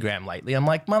Instagram lately. I'm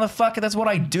like, motherfucker, that's what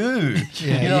I do.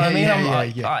 You know what I mean?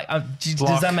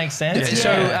 Does that make sense?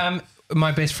 So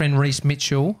my best friend Reese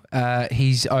Mitchell,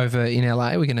 he's over in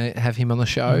LA. We're going to have him on the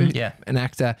show. Yeah. An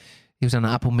actor. He was on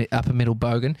Upper Middle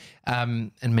Bogan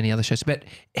and many other shows. But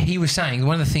he was saying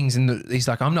one of the things, he's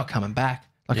like, I'm not coming back.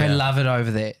 Like, I love it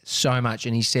over there so much.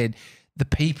 And he said the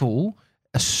people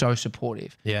are so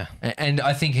supportive. Yeah. And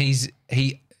I think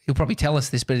he'll probably tell us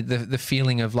this, but the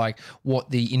feeling of like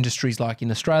what the industry's like in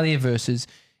Australia versus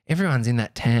everyone's in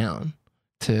that town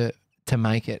to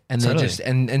make it. And they're just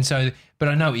and so but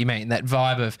I know what you mean, that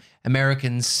vibe of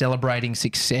Americans celebrating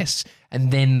success and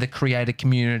then the creator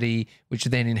community, which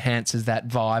then enhances that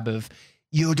vibe of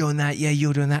you're doing that, yeah,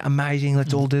 you're doing that, amazing,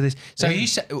 let's all do this. So you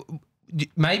say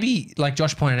maybe like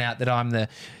Josh pointed out that I'm the,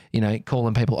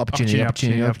 calling people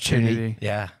opportunity.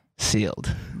 Yeah.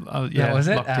 Sealed. Yeah. That was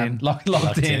it? Locked in.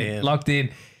 Locked in. Locked in.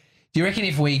 Do you reckon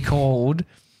if we called,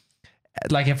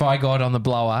 like if I got on the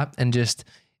blower and just,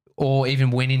 or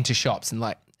even went into shops and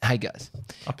like, hey guys,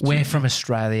 we're from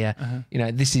Australia,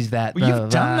 this is that. Well, you've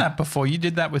done that before. You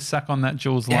did that with Suck on That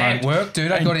Jules Yeah, Line. it worked,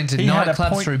 dude. I And got into he had a nightclubs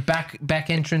point- through back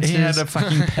entrances. He had a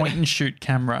fucking point and shoot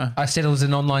camera. I said it was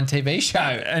an online TV show.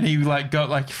 And he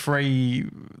got free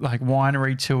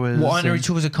winery tours. Winery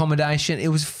tours, accommodation. It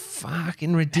was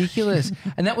fucking ridiculous.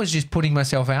 And that was just putting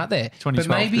myself out there. But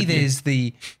 2012 maybe debut. there's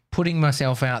the putting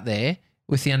myself out there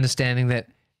with the understanding that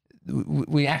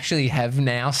we actually have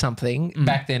now something.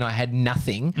 Back then I had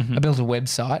nothing. I built a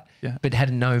website, but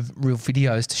had no real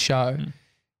videos to show.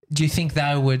 Do you think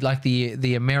they would, like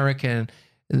the American,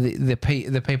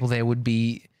 the people there would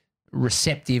be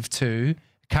receptive to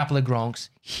a couple of gronks?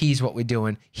 Here's what we're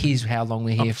doing. Here's how long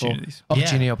we're here for.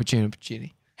 Opportunities.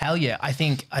 Opportunity. Hell yeah. I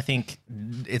think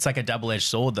it's like a double-edged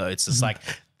sword though. It's just like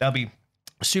they'll be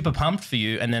super pumped for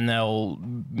you and then they'll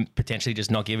potentially just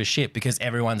not give a shit because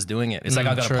everyone's doing it. It's like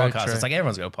I got a podcast. true. It's like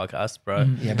everyone's got a podcast, bro.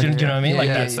 Yeah, do you know what I mean? Like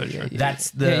yeah, that's yeah, yeah, yeah. that's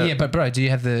the But bro, do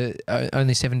you have the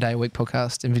only 7 day a week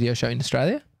podcast and video show in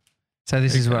Australia? So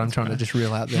this is what I'm trying to just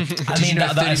reel out there. I mean, the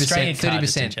Australian card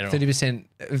just in 30%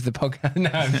 of the podcast. No,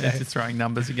 Just throwing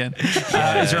numbers again.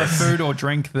 Is there a food or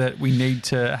drink that we need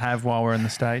to have while we're in the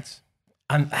States?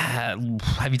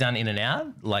 have you done In and Out?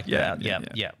 Like Yeah.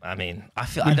 I mean, I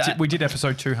feel We did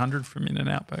episode 200 from In and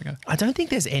Out Burger. I don't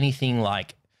think there's anything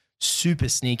like super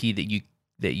sneaky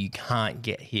that you can't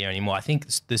get here anymore. I think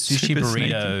the sushi Super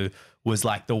burrito was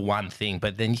like the one thing,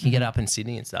 but then you can get up in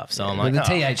Sydney and stuff. So I'm With like,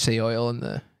 the THC oil and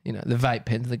the the vape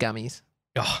pens, the gummies.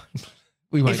 oh,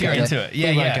 We won't if go you're there. into it,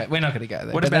 yeah. We're not going to go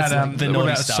there. What But about that's like- The what naughty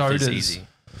about stuff is sodas? easy.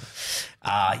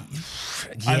 I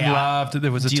Yeah. loved.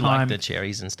 There was a Do you time like the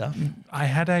cherries and stuff? I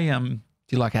had a Do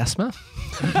you like asthma?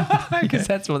 Because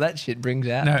that's what that shit brings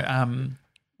out. No,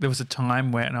 there was a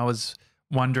time when I was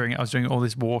wondering, I was doing all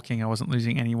this walking, I wasn't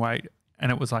losing any weight,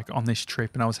 and it was like on this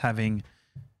trip, and I was having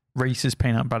Reese's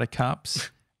peanut butter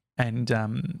cups and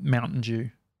Mountain Dew,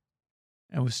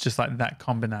 It was just like that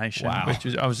combination, Wow. which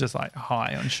was, I was just like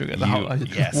high on sugar the You- whole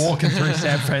yes. walking through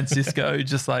San Francisco,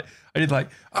 just like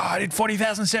I did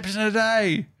 40,000 steps in a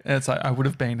day. And it's like I would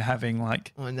have been having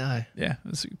like, I know. yeah, it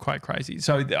was quite crazy.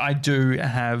 So I do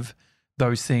have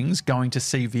those things, going to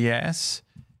CVS,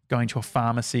 going to a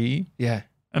pharmacy Yeah.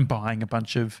 and buying a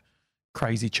bunch of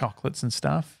crazy chocolates and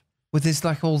stuff. Well, there's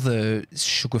like all the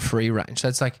sugar-free range. So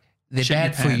it's like they're Shit in bad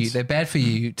your for you. pants. They're bad for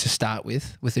you to start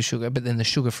with the sugar, but then the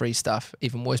sugar-free stuff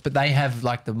even worse. But they have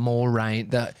like the more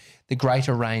range, the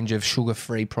greater range of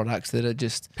sugar-free products that are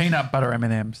just. Peanut butter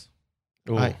M&Ms.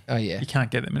 Oh yeah, You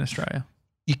can't get them in Australia.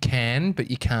 you can, but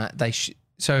you can't.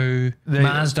 So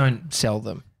Mars don't sell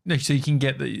them. No, so you can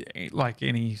get the like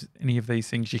any of these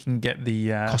things. You can get the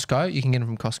Costco, you can get them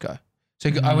from Costco. So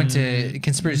I went to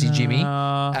Conspiracy Jimmy.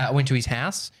 I went to his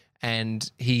house, and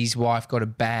his wife got a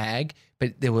bag,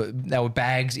 but they were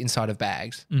bags inside of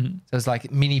bags. So it's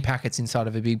like mini packets inside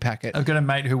of a big packet. I've got a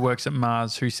mate who works at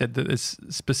Mars who said that there's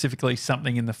specifically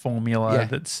something in the formula Yeah.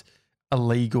 that's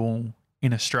illegal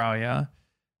in Australia.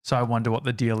 So I wonder what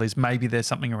the deal is. Maybe there's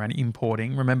something around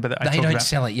importing. Remember that I They talked don't about.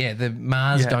 sell it. Yeah, the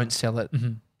Mars Yeah. don't sell it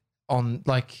on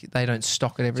like they don't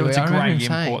stock it So everywhere. it's a I remember grey him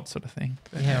saying- import sort of thing.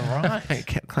 But Yeah, right.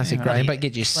 Classic Yeah. grey, but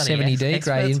get your Bloody 70D experts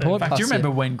grey in import. in fact, do you plus remember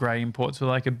when grey imports were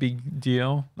like a big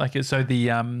deal? Like so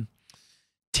the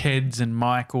Ted's and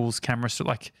Michael's cameras,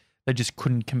 like they just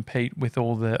couldn't compete with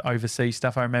all the overseas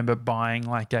stuff. I remember buying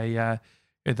like the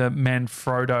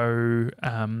Manfrotto,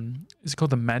 is it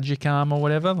called the Magic Arm or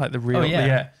whatever? Like the real,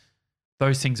 yeah.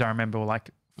 Those things I remember were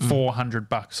like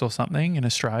 $400 or something in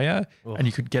Australia, and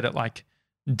you could get it like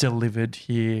delivered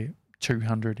here.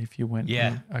 200 if you went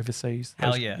Yeah. overseas.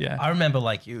 Hell Those- yeah. I remember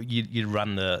like you'd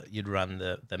run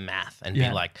the math and Yeah.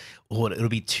 be like, oh, it'll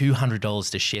be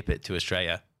 $200 to ship it to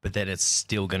Australia, but then it's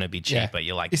still going to be cheaper. Yeah.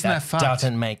 You're like, Isn't that fucked?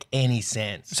 doesn't make any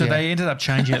sense. So they ended up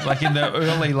changing it. Like in the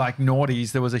early like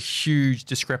noughties, there was a huge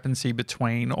discrepancy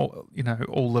between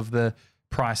all of the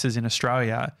prices in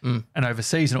Australia and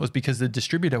overseas, and it was because the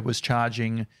distributor was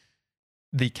charging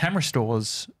the camera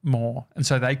stores more, and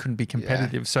so they couldn't be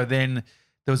competitive. So then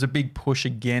there was a big push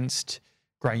against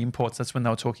grey imports. That's when they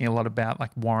were talking a lot about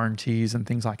like warranties and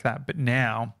things like that. But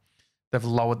now they've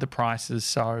lowered the prices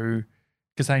so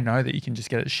because they know that you can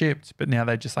just get it shipped. But now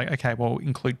they're just like, okay, well,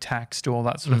 include tax to all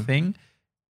that sort of thing.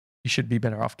 You should be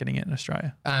better off getting it in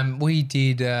Australia. We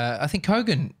did. I think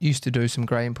Kogan used to do some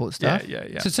grey import stuff. Yeah.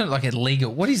 So it's not like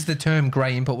illegal. What is the term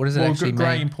grey import? What does it Well, actually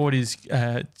grey mean? import is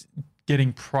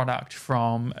getting product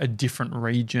from a different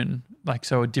region, like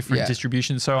so a different Yeah.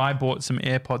 distribution. So I bought some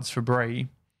AirPods for Bree.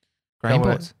 Grey They were-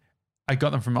 imports. I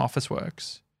got them from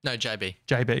Officeworks. No, JB.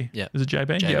 JB. Yeah. Was it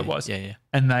JB? JB. Yeah, it was. Yeah.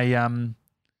 And they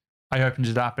I opened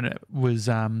it up and it was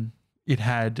it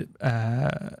had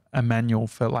a manual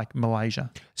for like Malaysia.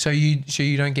 So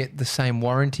you don't get the same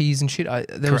warranties and shit.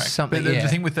 There was something. But the yeah.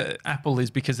 thing with the Apple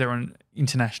is because they're an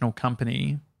international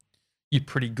company, you're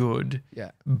pretty good.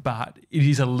 Yeah. But it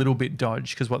is a little bit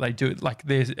dodged because what they do, like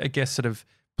they're, I guess, sort of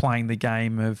playing the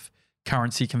game of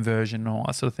currency conversion and all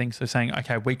that sort of thing. So saying,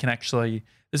 okay, we can actually,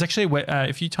 there's actually,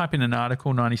 if you type in an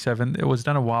article 97, it was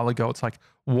done a while ago. It's like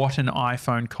what an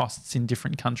iPhone costs in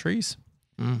different countries.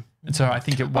 And so I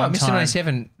think at one Mr. time,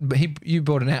 97, but you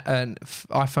bought an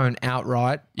iPhone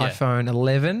outright, Yeah. iPhone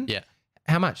 11. Yeah.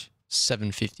 How much?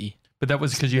 $750. but that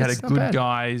was because you had a That's not Good bad.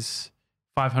 Guys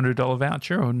 $500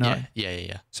 voucher or no?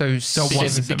 Yeah. So it Because,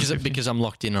 wasn't because, 750. because I'm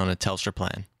locked in on a Telstra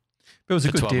plan. But it was a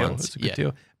For good 12 deal. months, It was a good yeah.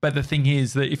 deal. But the thing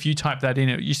is that if you type that in,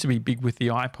 it used to be big with the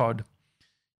iPod.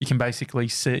 You can basically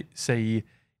see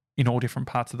in all different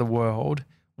parts of the world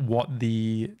what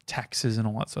the taxes and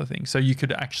all that sort of thing. So you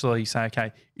could actually say,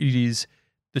 okay, it is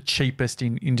the cheapest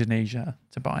in Indonesia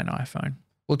to buy an iPhone.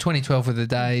 Well, 2012 were the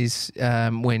days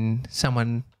when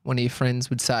one of your friends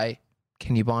would say,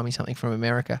 "Can you buy me something from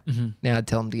America?" Now I'd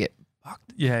tell them to get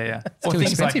fucked. Yeah. Or too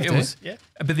things like expensive, it dude. was. Yeah.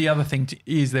 But the other thing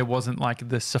is there wasn't like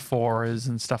the Sephoras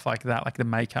and stuff like that, like the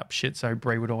makeup shit. So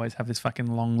Brie would always have this fucking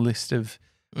long list of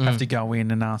have to go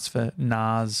in and ask for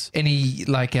NARS. Any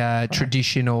like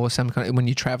tradition or some kind of, when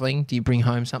you're traveling, do you bring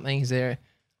home something? Is there?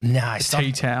 No, I stopped.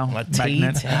 Tea towel, A tea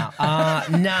magnet. towel.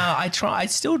 No, I try. I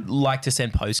still like to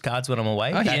send postcards when I'm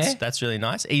away. Oh, yeah? That's really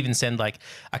nice. Even send like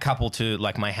a couple to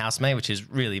like my housemate, which is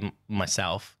really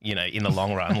myself. You know, in the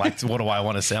long run, like what do I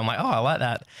want to say? I'm like, oh, I like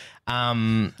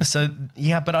that. So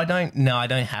yeah, but I don't. No, I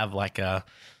don't have like a.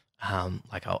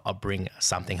 Like I'll bring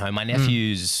something home. My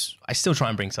nephews, I still try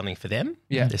and bring something for them.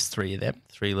 Yeah. There's 3 of them,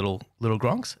 3 little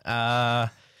gronks.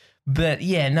 But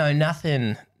yeah, no,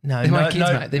 nothing. No, They're my no, kids,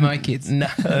 no, mate. They're my kids. No.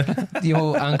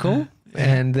 Your uncle?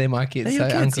 and they're my kids. They're your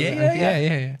kids, uncle,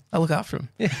 yeah. I look after them.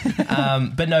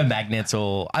 But no magnets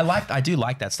or I do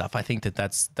like that stuff. I think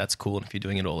that's cool if you're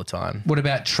doing it all the time. What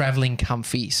about traveling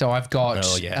comfy? So I've got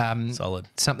Solid.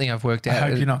 something I've worked I out.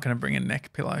 hope you're not going to bring a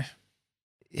neck pillow.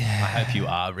 I hope you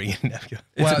are bringing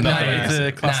Well, no, it's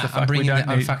a clusterfuck.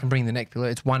 I'm fucking bringing the neck pillow.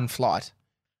 It's one flight.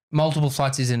 Multiple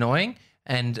flights is annoying,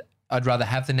 and I'd rather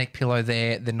have the neck pillow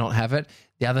there than not have it.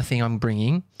 The other thing I'm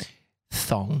bringing,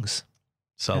 thongs,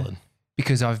 Solid.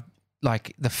 because I've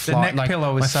like the flight. neck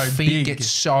pillow is my so feet big. get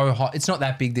so hot. It's not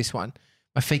that big. This one,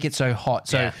 my feet get so hot.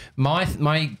 So Yeah.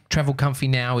 my travel comfy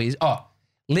now is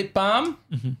lip balm.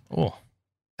 Oh,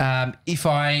 If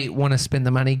I want to spend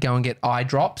the money, go and get eye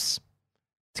drops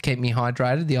to keep me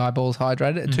hydrated, the eyeballs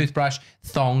hydrated, a toothbrush,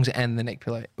 thongs, and the neck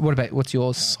pillow. What's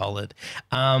yours? solid.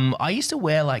 I used to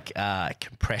wear like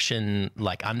compression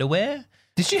like underwear.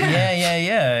 Did you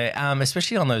Yeah.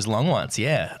 Especially on those long ones.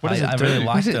 Yeah. What does it I do? really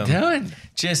What's liked it them. doing?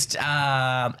 Just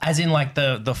as in like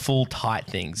the full tight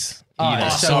things.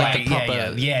 so like the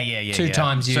proper- yeah. Two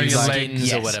times you So your like, legs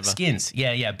Skins or whatever. Skins,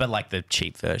 yeah, but like the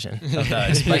cheap version of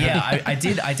those. But yeah, I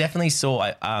definitely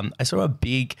saw. I saw a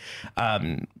big,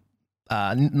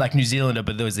 like New Zealander,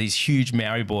 but there was these huge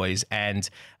Maori boys, and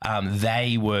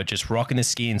they were just rocking the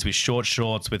skins with short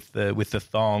shorts, with the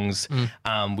thongs,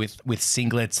 with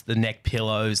singlets, the neck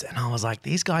pillows, and I was like,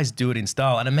 these guys do it in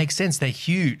style, and it makes sense. They're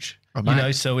huge, you mate.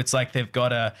 know. So it's like they've got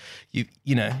to, you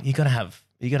got to have.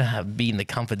 You got to have be in the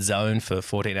comfort zone for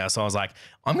 14 hours. So I was like,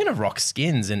 I'm going to rock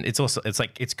skins, and it's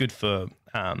good for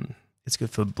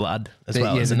blood as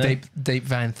well, yeah, isn't the it? deep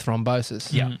vein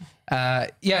thrombosis. Yeah.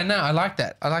 No, I like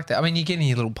that. I mean, you get in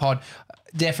your little pod.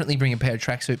 Definitely bring a pair of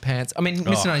tracksuit pants. I mean,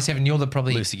 Mr. 97, you're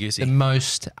probably Loosey-goosey. the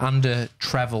most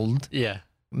under-travelled Yeah.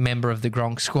 member of the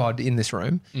Gronk squad in this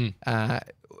room.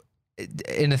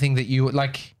 Anything that you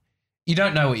like, you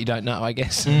don't know what you don't know, I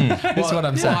guess. That's what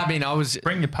I'm saying. I mean, I was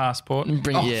Bring your passport. I fucking get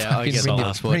bring the your-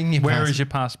 passport. bring your Where passport. is your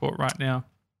passport right now?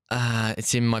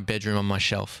 It's in my bedroom on my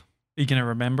shelf. Are you going to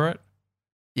remember it?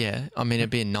 Yeah, I mean, it'd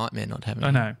be a nightmare not having it.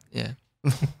 I know. Yeah.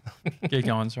 Get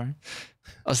going, sorry.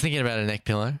 I was thinking about a neck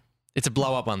pillow. It's a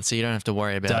blow up one, so you don't have to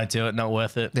worry about Don't do it. Not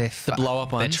worth it. They're the blow up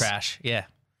They're ones. trash. Yeah.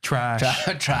 Trash.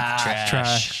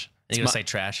 Trash. You're going to say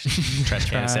trash. Trash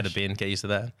can instead of bin. Get used to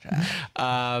that.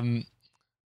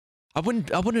 I wouldn't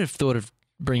have thought of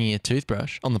bringing a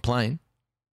toothbrush on the plane.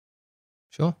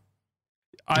 Sure.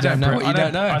 I You don't know what you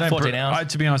don't know. I don't 14 bring, hours.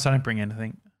 to be honest, I don't bring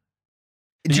anything.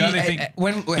 Do you- only thing-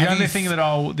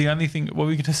 The only thing what were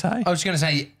we going to say? I was going to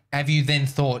say, have you then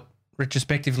thought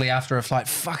retrospectively after a flight,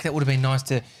 fuck, that would have been nice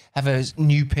to have a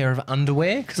new pair of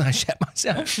underwear because I shat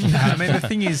myself. I mean, the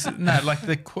thing is, no, like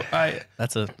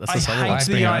That's a I solid one. hate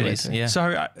bring the it idea. with. Yeah.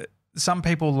 So some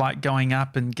people like going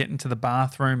up and getting to the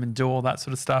bathroom and do all that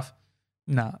sort of stuff.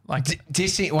 No, like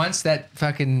Once that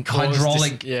fucking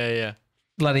hydraulic Yeah.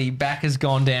 bloody back has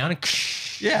gone down,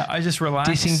 yeah, I just relax.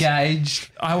 disengaged,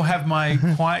 I will have my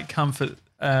quiet comfort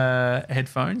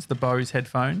headphones, the Bose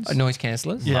headphones, noise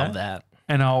cancellers. Yeah. Love that.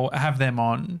 and I'll have them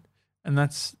on, and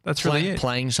that's really it.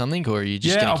 Playing something, or are you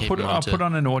just Yeah, going I'll to keep put them on I'll to- put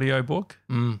on an audio book.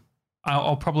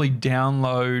 I'll probably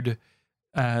download.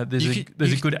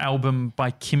 There's a good album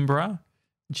by Kimbra.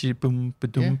 Boom,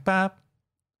 ba-doom, bap.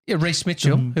 Yeah, Reece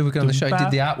Mitchell, who we got on the show, did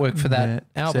the artwork for that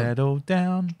album. Settle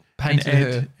down. Painted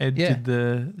and her. Ed Yeah. did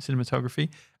the cinematography.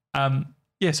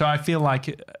 So I feel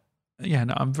like,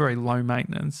 I'm very low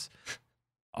maintenance.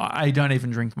 I don't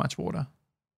even drink much water.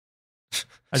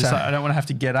 I don't want to have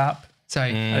to get up. So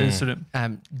I just sort of.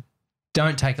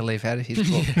 don't take a leaf out of his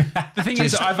book. The thing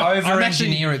Just is, I'm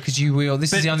over-engineer it because you will.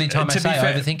 This is the only time I to be say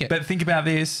fair, overthink it. But think about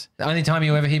this. The only time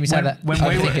you ever hear me say that.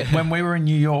 Overthink it. When we were in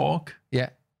New York, Yeah.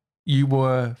 you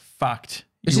were fucked.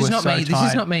 This You is were not so me. This is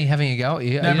tired. not me having a go at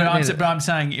you. No, You don't need but I'm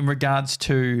saying in regards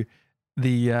to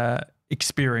the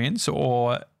experience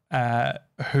or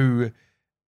who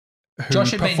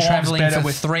Josh had been performs traveling better for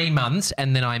with 3 months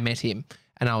and then I met him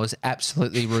and I was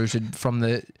absolutely rooted from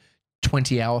the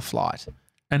 20-hour flight.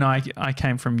 and I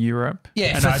came from Europe.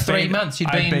 Yeah, and for I'd 3 months you'd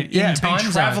I'd been in time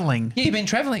zone. traveling. Yeah, you've been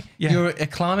traveling. Yeah. You're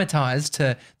acclimatized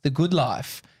to the good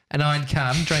life. And I'd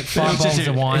come, drank But it 5 was just- bottles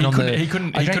of wine on the. he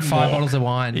couldn't. I He drank couldn't 5 walk. bottles of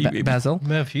wine, He- Basil.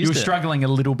 Murph You were used it. struggling a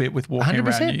little bit with walking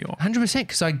around New York. 100%.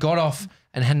 Because I got off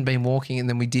and hadn't been walking, and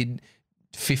then we did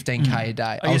 15k a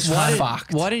day. I was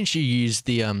fucked. Why didn't you use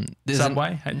the there's an-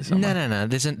 Subway. Hate the Subway. No.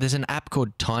 There's an app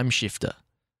called Time Shifter,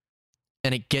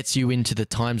 and it gets you into the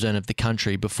time zone of the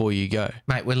country before you go.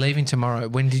 Mate, we're leaving tomorrow.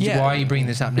 When did you? Yeah. Why are you bringing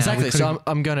this up now? Exactly. We So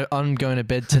could've- I'm going to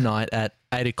bed tonight at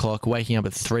 8:00, waking up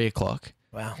at 3:00.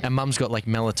 Wow. And Mum's got like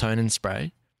melatonin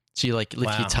spray, so you like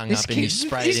lift Wow. your tongue This up and you kid-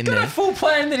 spray he's it in got there. a full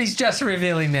plan that he's just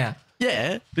revealing now.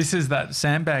 Yeah. This is that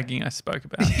sandbagging I spoke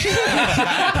about.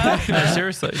 No,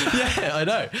 seriously. Yeah, I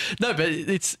know. No, but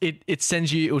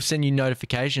it will send you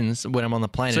notifications when I'm on the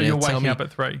plane. So and you're it'll tell waking me, up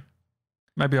at 3.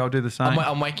 Maybe I'll do the same.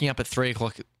 I'm waking up at 3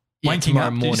 o'clock. Wanking tomorrow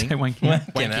up. Did you morning. say wanking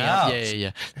up? Waking out. up.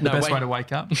 Yeah. The No, best wake- way to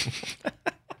wake up.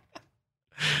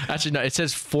 Actually, no. It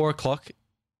says 4 o'clock.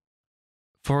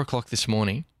 4 o'clock this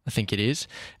morning, I think it is,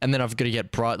 and then I've got to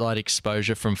get bright light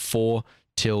exposure from 4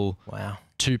 till Wow.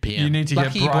 2 p.m. You need to Lucky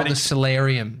get you bought bright. the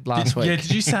solarium last week. Yeah,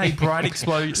 did you say bright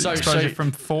exposure So-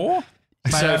 from 4?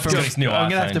 So Mate, from his new I'm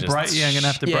gonna have iPhone to just- break. Yeah, I'm gonna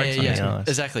have to break something. Yeah.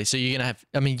 Exactly. So you're gonna have.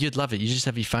 I mean, you'd love it. You just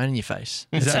have your phone in your face.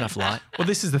 That's that- enough light. Well,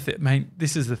 this is the thing, mate.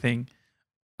 This is the thing.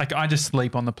 Like, I just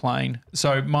sleep on the plane.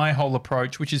 So my whole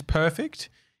approach, which is perfect,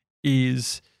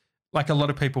 is like a lot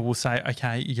of people will say,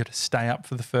 okay, you got to stay up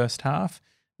for the first half,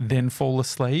 then fall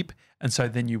asleep, and so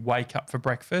then you wake up for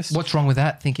breakfast. What's wrong with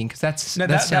that thinking? Because that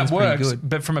That sounds works. pretty good.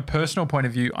 But from a personal point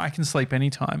of view, I can sleep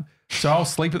anytime. So I'll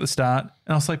sleep at the start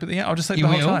and I'll sleep at the end. I'll just sleep You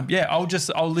the whole will? time. Yeah,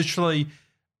 I'll literally,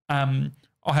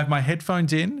 I'll have my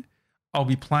headphones in. I'll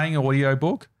be playing an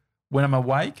audiobook. When I'm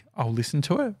awake, I'll listen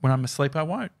to it. When I'm asleep, I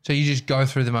won't. So you just go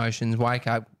through the motions, wake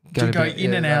up, go to Go bed,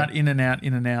 in and yeah, out, in and out,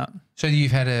 in and out. So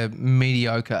you've had a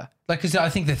mediocre, because I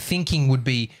think the thinking would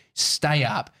be stay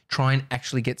up, try and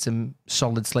actually get some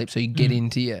solid sleep, so you get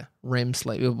into your REM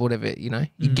sleep or whatever, you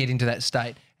get into that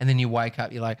state, and then you wake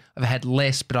up. You're like, I've had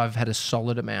less, but I've had a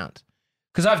solid amount.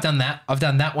 Because I've done that. I've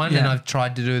done that one, and Yeah. I've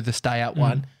tried to do the stay up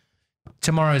one.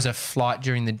 Tomorrow's a flight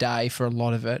during the day for a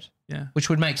lot of it, Yeah. which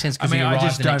would make sense I because mean, you I arrive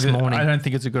just the next don't. morning. I don't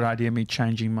think it's a good idea me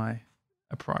changing my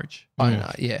approach. I don't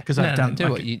know, yeah, 'Cause I've done, do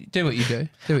like- what you do. Do what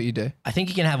you do. I think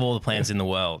you can have all the plans in the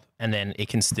world, and then it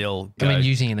can still I go mean,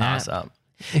 using an ass app. up.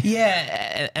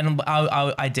 Yeah, and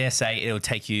I dare say it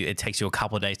takes you a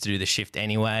couple of days to do the shift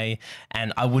anyway.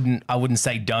 And I wouldn't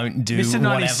say don't do Mr.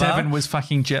 97 whatever. was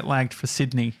fucking jet lagged for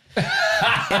Sydney. It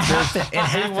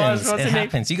happens. wasn't It he?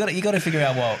 happens. You got to figure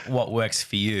out what works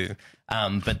for you.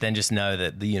 But then just know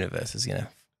that the universe is gonna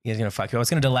fuck you. It's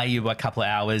gonna delay you by a couple of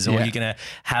hours, or Yeah. you're gonna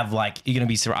have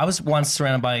I was once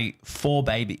surrounded by 4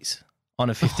 babies on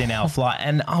a 15-hour flight,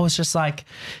 and I was just like,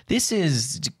 this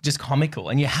is just comical,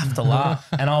 and you have to laugh.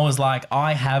 And I was like,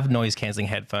 I have noise cancelling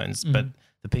headphones, but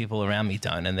the people around me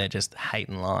don't, and they're just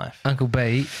hating life. Uncle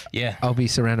B, Yeah, I'll be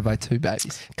surrounded by 2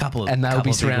 babies. and they'll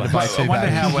be surrounded by I 2 wonder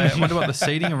babies. I wonder what the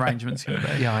seating arrangement's going to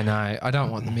be. Yeah, I know. I don't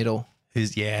want the middle.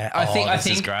 Who's I think this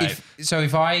is great.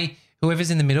 if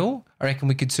whoever's in the middle, I reckon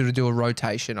we could sort of do a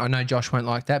rotation. I know Josh won't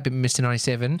like that, but Mr.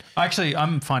 97, Actually,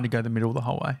 I'm fine to go the middle the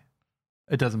whole way.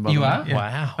 It doesn't bother You me. are? Yeah.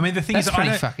 Wow. I mean, the thing that's is, I pretty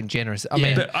don't, fucking generous. I Yeah,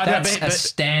 mean, but I don't- that's but- a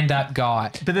stand-up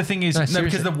guy. but the thing is, No, no, because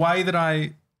seriously. the way that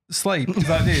I sleep is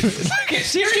like this. Like a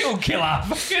serial killer.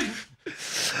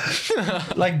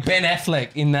 Like Ben Affleck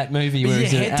in that movie where Your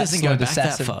he's an head doesn't go absolute back that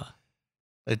assassin. far.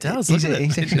 It does. He's Look at it.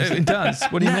 he's it, actually, it does.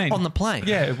 What do you Nat mean? on the plane.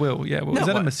 Yeah, it will. Yeah, well, No, is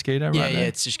that a what? mosquito right Yeah, there?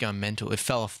 it's just going mental. It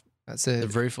fell off that's the a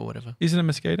roof or whatever. Is it a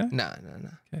mosquito? no.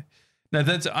 No,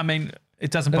 that's. I mean, it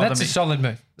doesn't No, bother that's me. a solid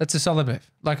move. That's a solid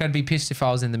move. Like I'd be pissed if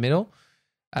I was in the middle,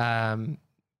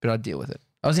 but I'd deal with it.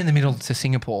 I was in the middle to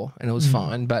Singapore and it was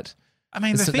fine, but I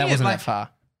mean, the that thing is, wasn't like, that far.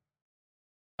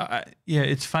 yeah,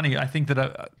 it's funny. I think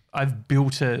that I've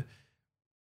built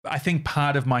I think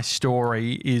part of my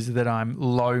story is that I'm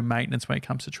low maintenance when it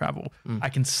comes to travel. I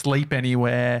can sleep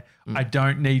anywhere. I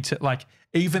don't need to, like,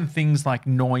 even things like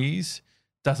noise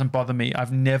doesn't bother me.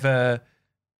 I've never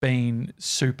been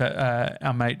super,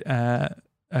 our mate,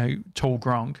 Tall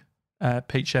Gronk,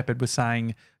 Pete Shepherd was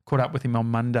saying, caught up with him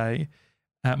on Monday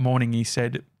morning. He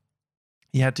said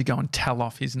he had to go and tell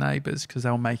off his neighbours because they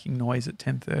were making noise at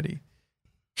 10:30.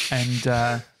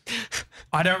 And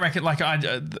I don't reckon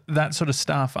that sort of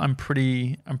stuff. I'm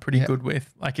pretty good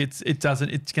with. Like it's going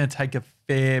to take a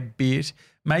fair bit.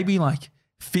 Maybe like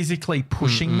physically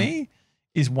pushing me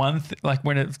is one like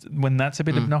when that's a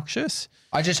bit obnoxious.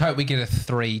 I just hope we get a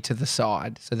 3 to the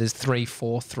side. So there's 3,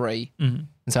 4, 3. And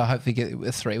so I hope we get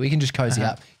a 3. We can just cozy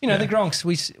up. You know, the Gronks,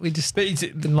 we just But it's,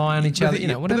 lie on each other, you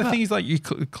know, But whatever. the thing is, like, you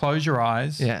close your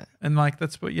eyes, Yeah. and like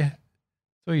that's what you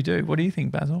do. What do you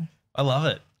think, Basil? I love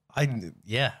it.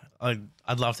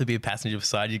 I'd love to be a passenger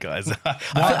beside you guys.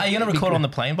 Are you going to record on the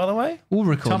plane, by the way? We'll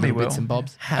record Tommy little bits will. and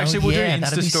bobs. Actually, we'll yeah, do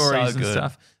that'd Insta be so stories and good.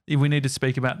 stuff. We need to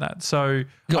speak about that. So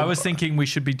Go. I was thinking we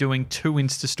should be doing 2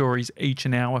 Insta stories each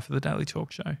an hour for the Daily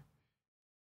Talk Show.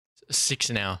 6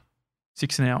 an hour.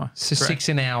 6 an hour. So Correct. 6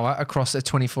 an hour across a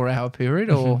 24-hour period,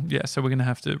 or Yeah, so we're going to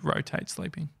have to rotate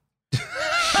sleeping.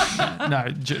 No,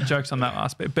 jokes on that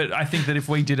last bit. But I think that if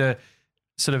we did a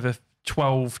sort of a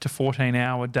 12 to 14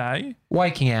 hour day,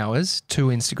 waking hours, 2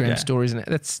 Instagram Yeah. stories, and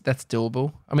that's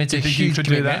doable. I mean, it's Do a you think you huge could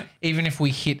do commitment. that? Even if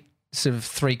we hit sort of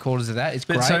 3/4 of that is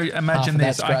But great. so Half imagine of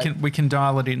this. that's great. We can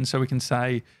dial it in, so we can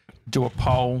say, do a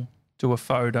poll, do a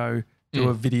photo, do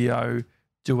a video,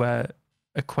 do a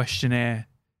questionnaire,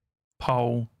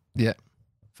 poll, Yeah.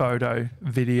 photo,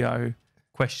 video,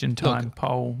 question time,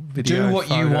 poll, video. Do what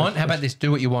you photo, want. How about this?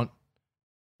 Do what you want.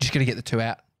 Just got to get the 2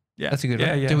 out. Yeah, That's a good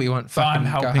yeah, one. yeah. Do what you want. So I'm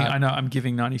Fucking go helping. hard. I know I'm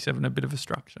giving 97 a bit of a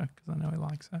structure because I know he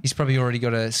likes that. He's probably already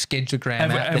got a schedulegram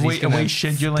Are out that we he's gonna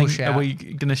scheduling? push Are out. we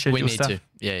going to schedule We need stuff? to.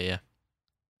 Yeah.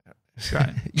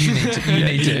 Right. You need to. You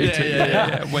need to.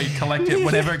 Yeah. We collective.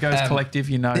 Whenever it goes collective,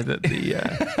 you know that the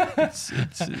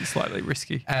it's slightly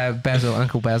risky. Basil,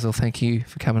 Uncle Basil, thank you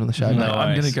for coming on the show. No, mate. I'm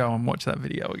going to worries. go and watch that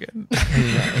video again.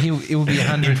 It will be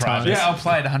 100 times. Yeah, I'll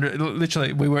play it 100.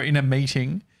 Literally, we were in a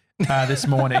meeting this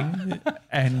morning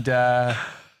and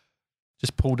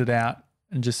just pulled it out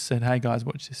and just said, "Hey guys,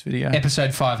 watch this video."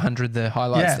 Episode 500, the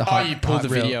highlights. Yeah. The Oh, high, you pulled the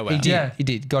reel. video He out. did. Yeah. He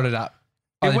did. Got it up.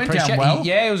 It I went down appreciate- well.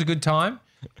 Yeah, it was a good time.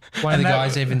 One of And the that-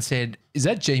 guys even said, "Is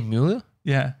that G Mueller?"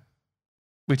 Yeah,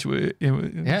 which were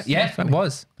Yeah, funny. it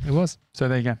was. It was. So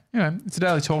there you go. Anyway, it's a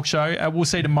daily talk show. We'll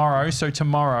see tomorrow. So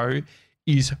tomorrow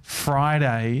is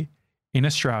Friday in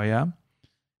Australia,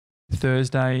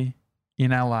 Thursday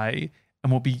in LA, and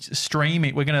we'll be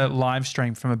streaming. We're going to live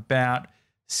stream from about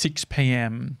 6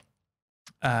 p.m.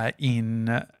 In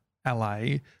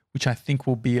LA, which I think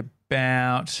will be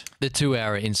about The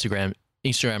 2-hour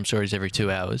Instagram stories every 2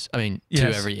 hours. I mean, two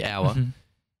Yes. every hour. Mhm.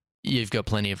 You've got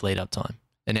plenty of lead up time.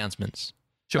 Announcements.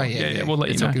 Sure. Oh, yeah. We'll let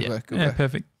you It's know. all Good Yeah. work. Good Yeah, work.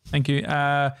 perfect. Thank you.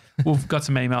 We've got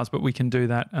some emails, but we can do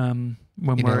that when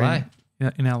In we're LA.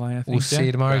 in LA. I think. We'll see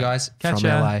you tomorrow, guys. Catch from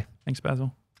ya. LA. Thanks,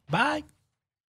 Basil. Bye.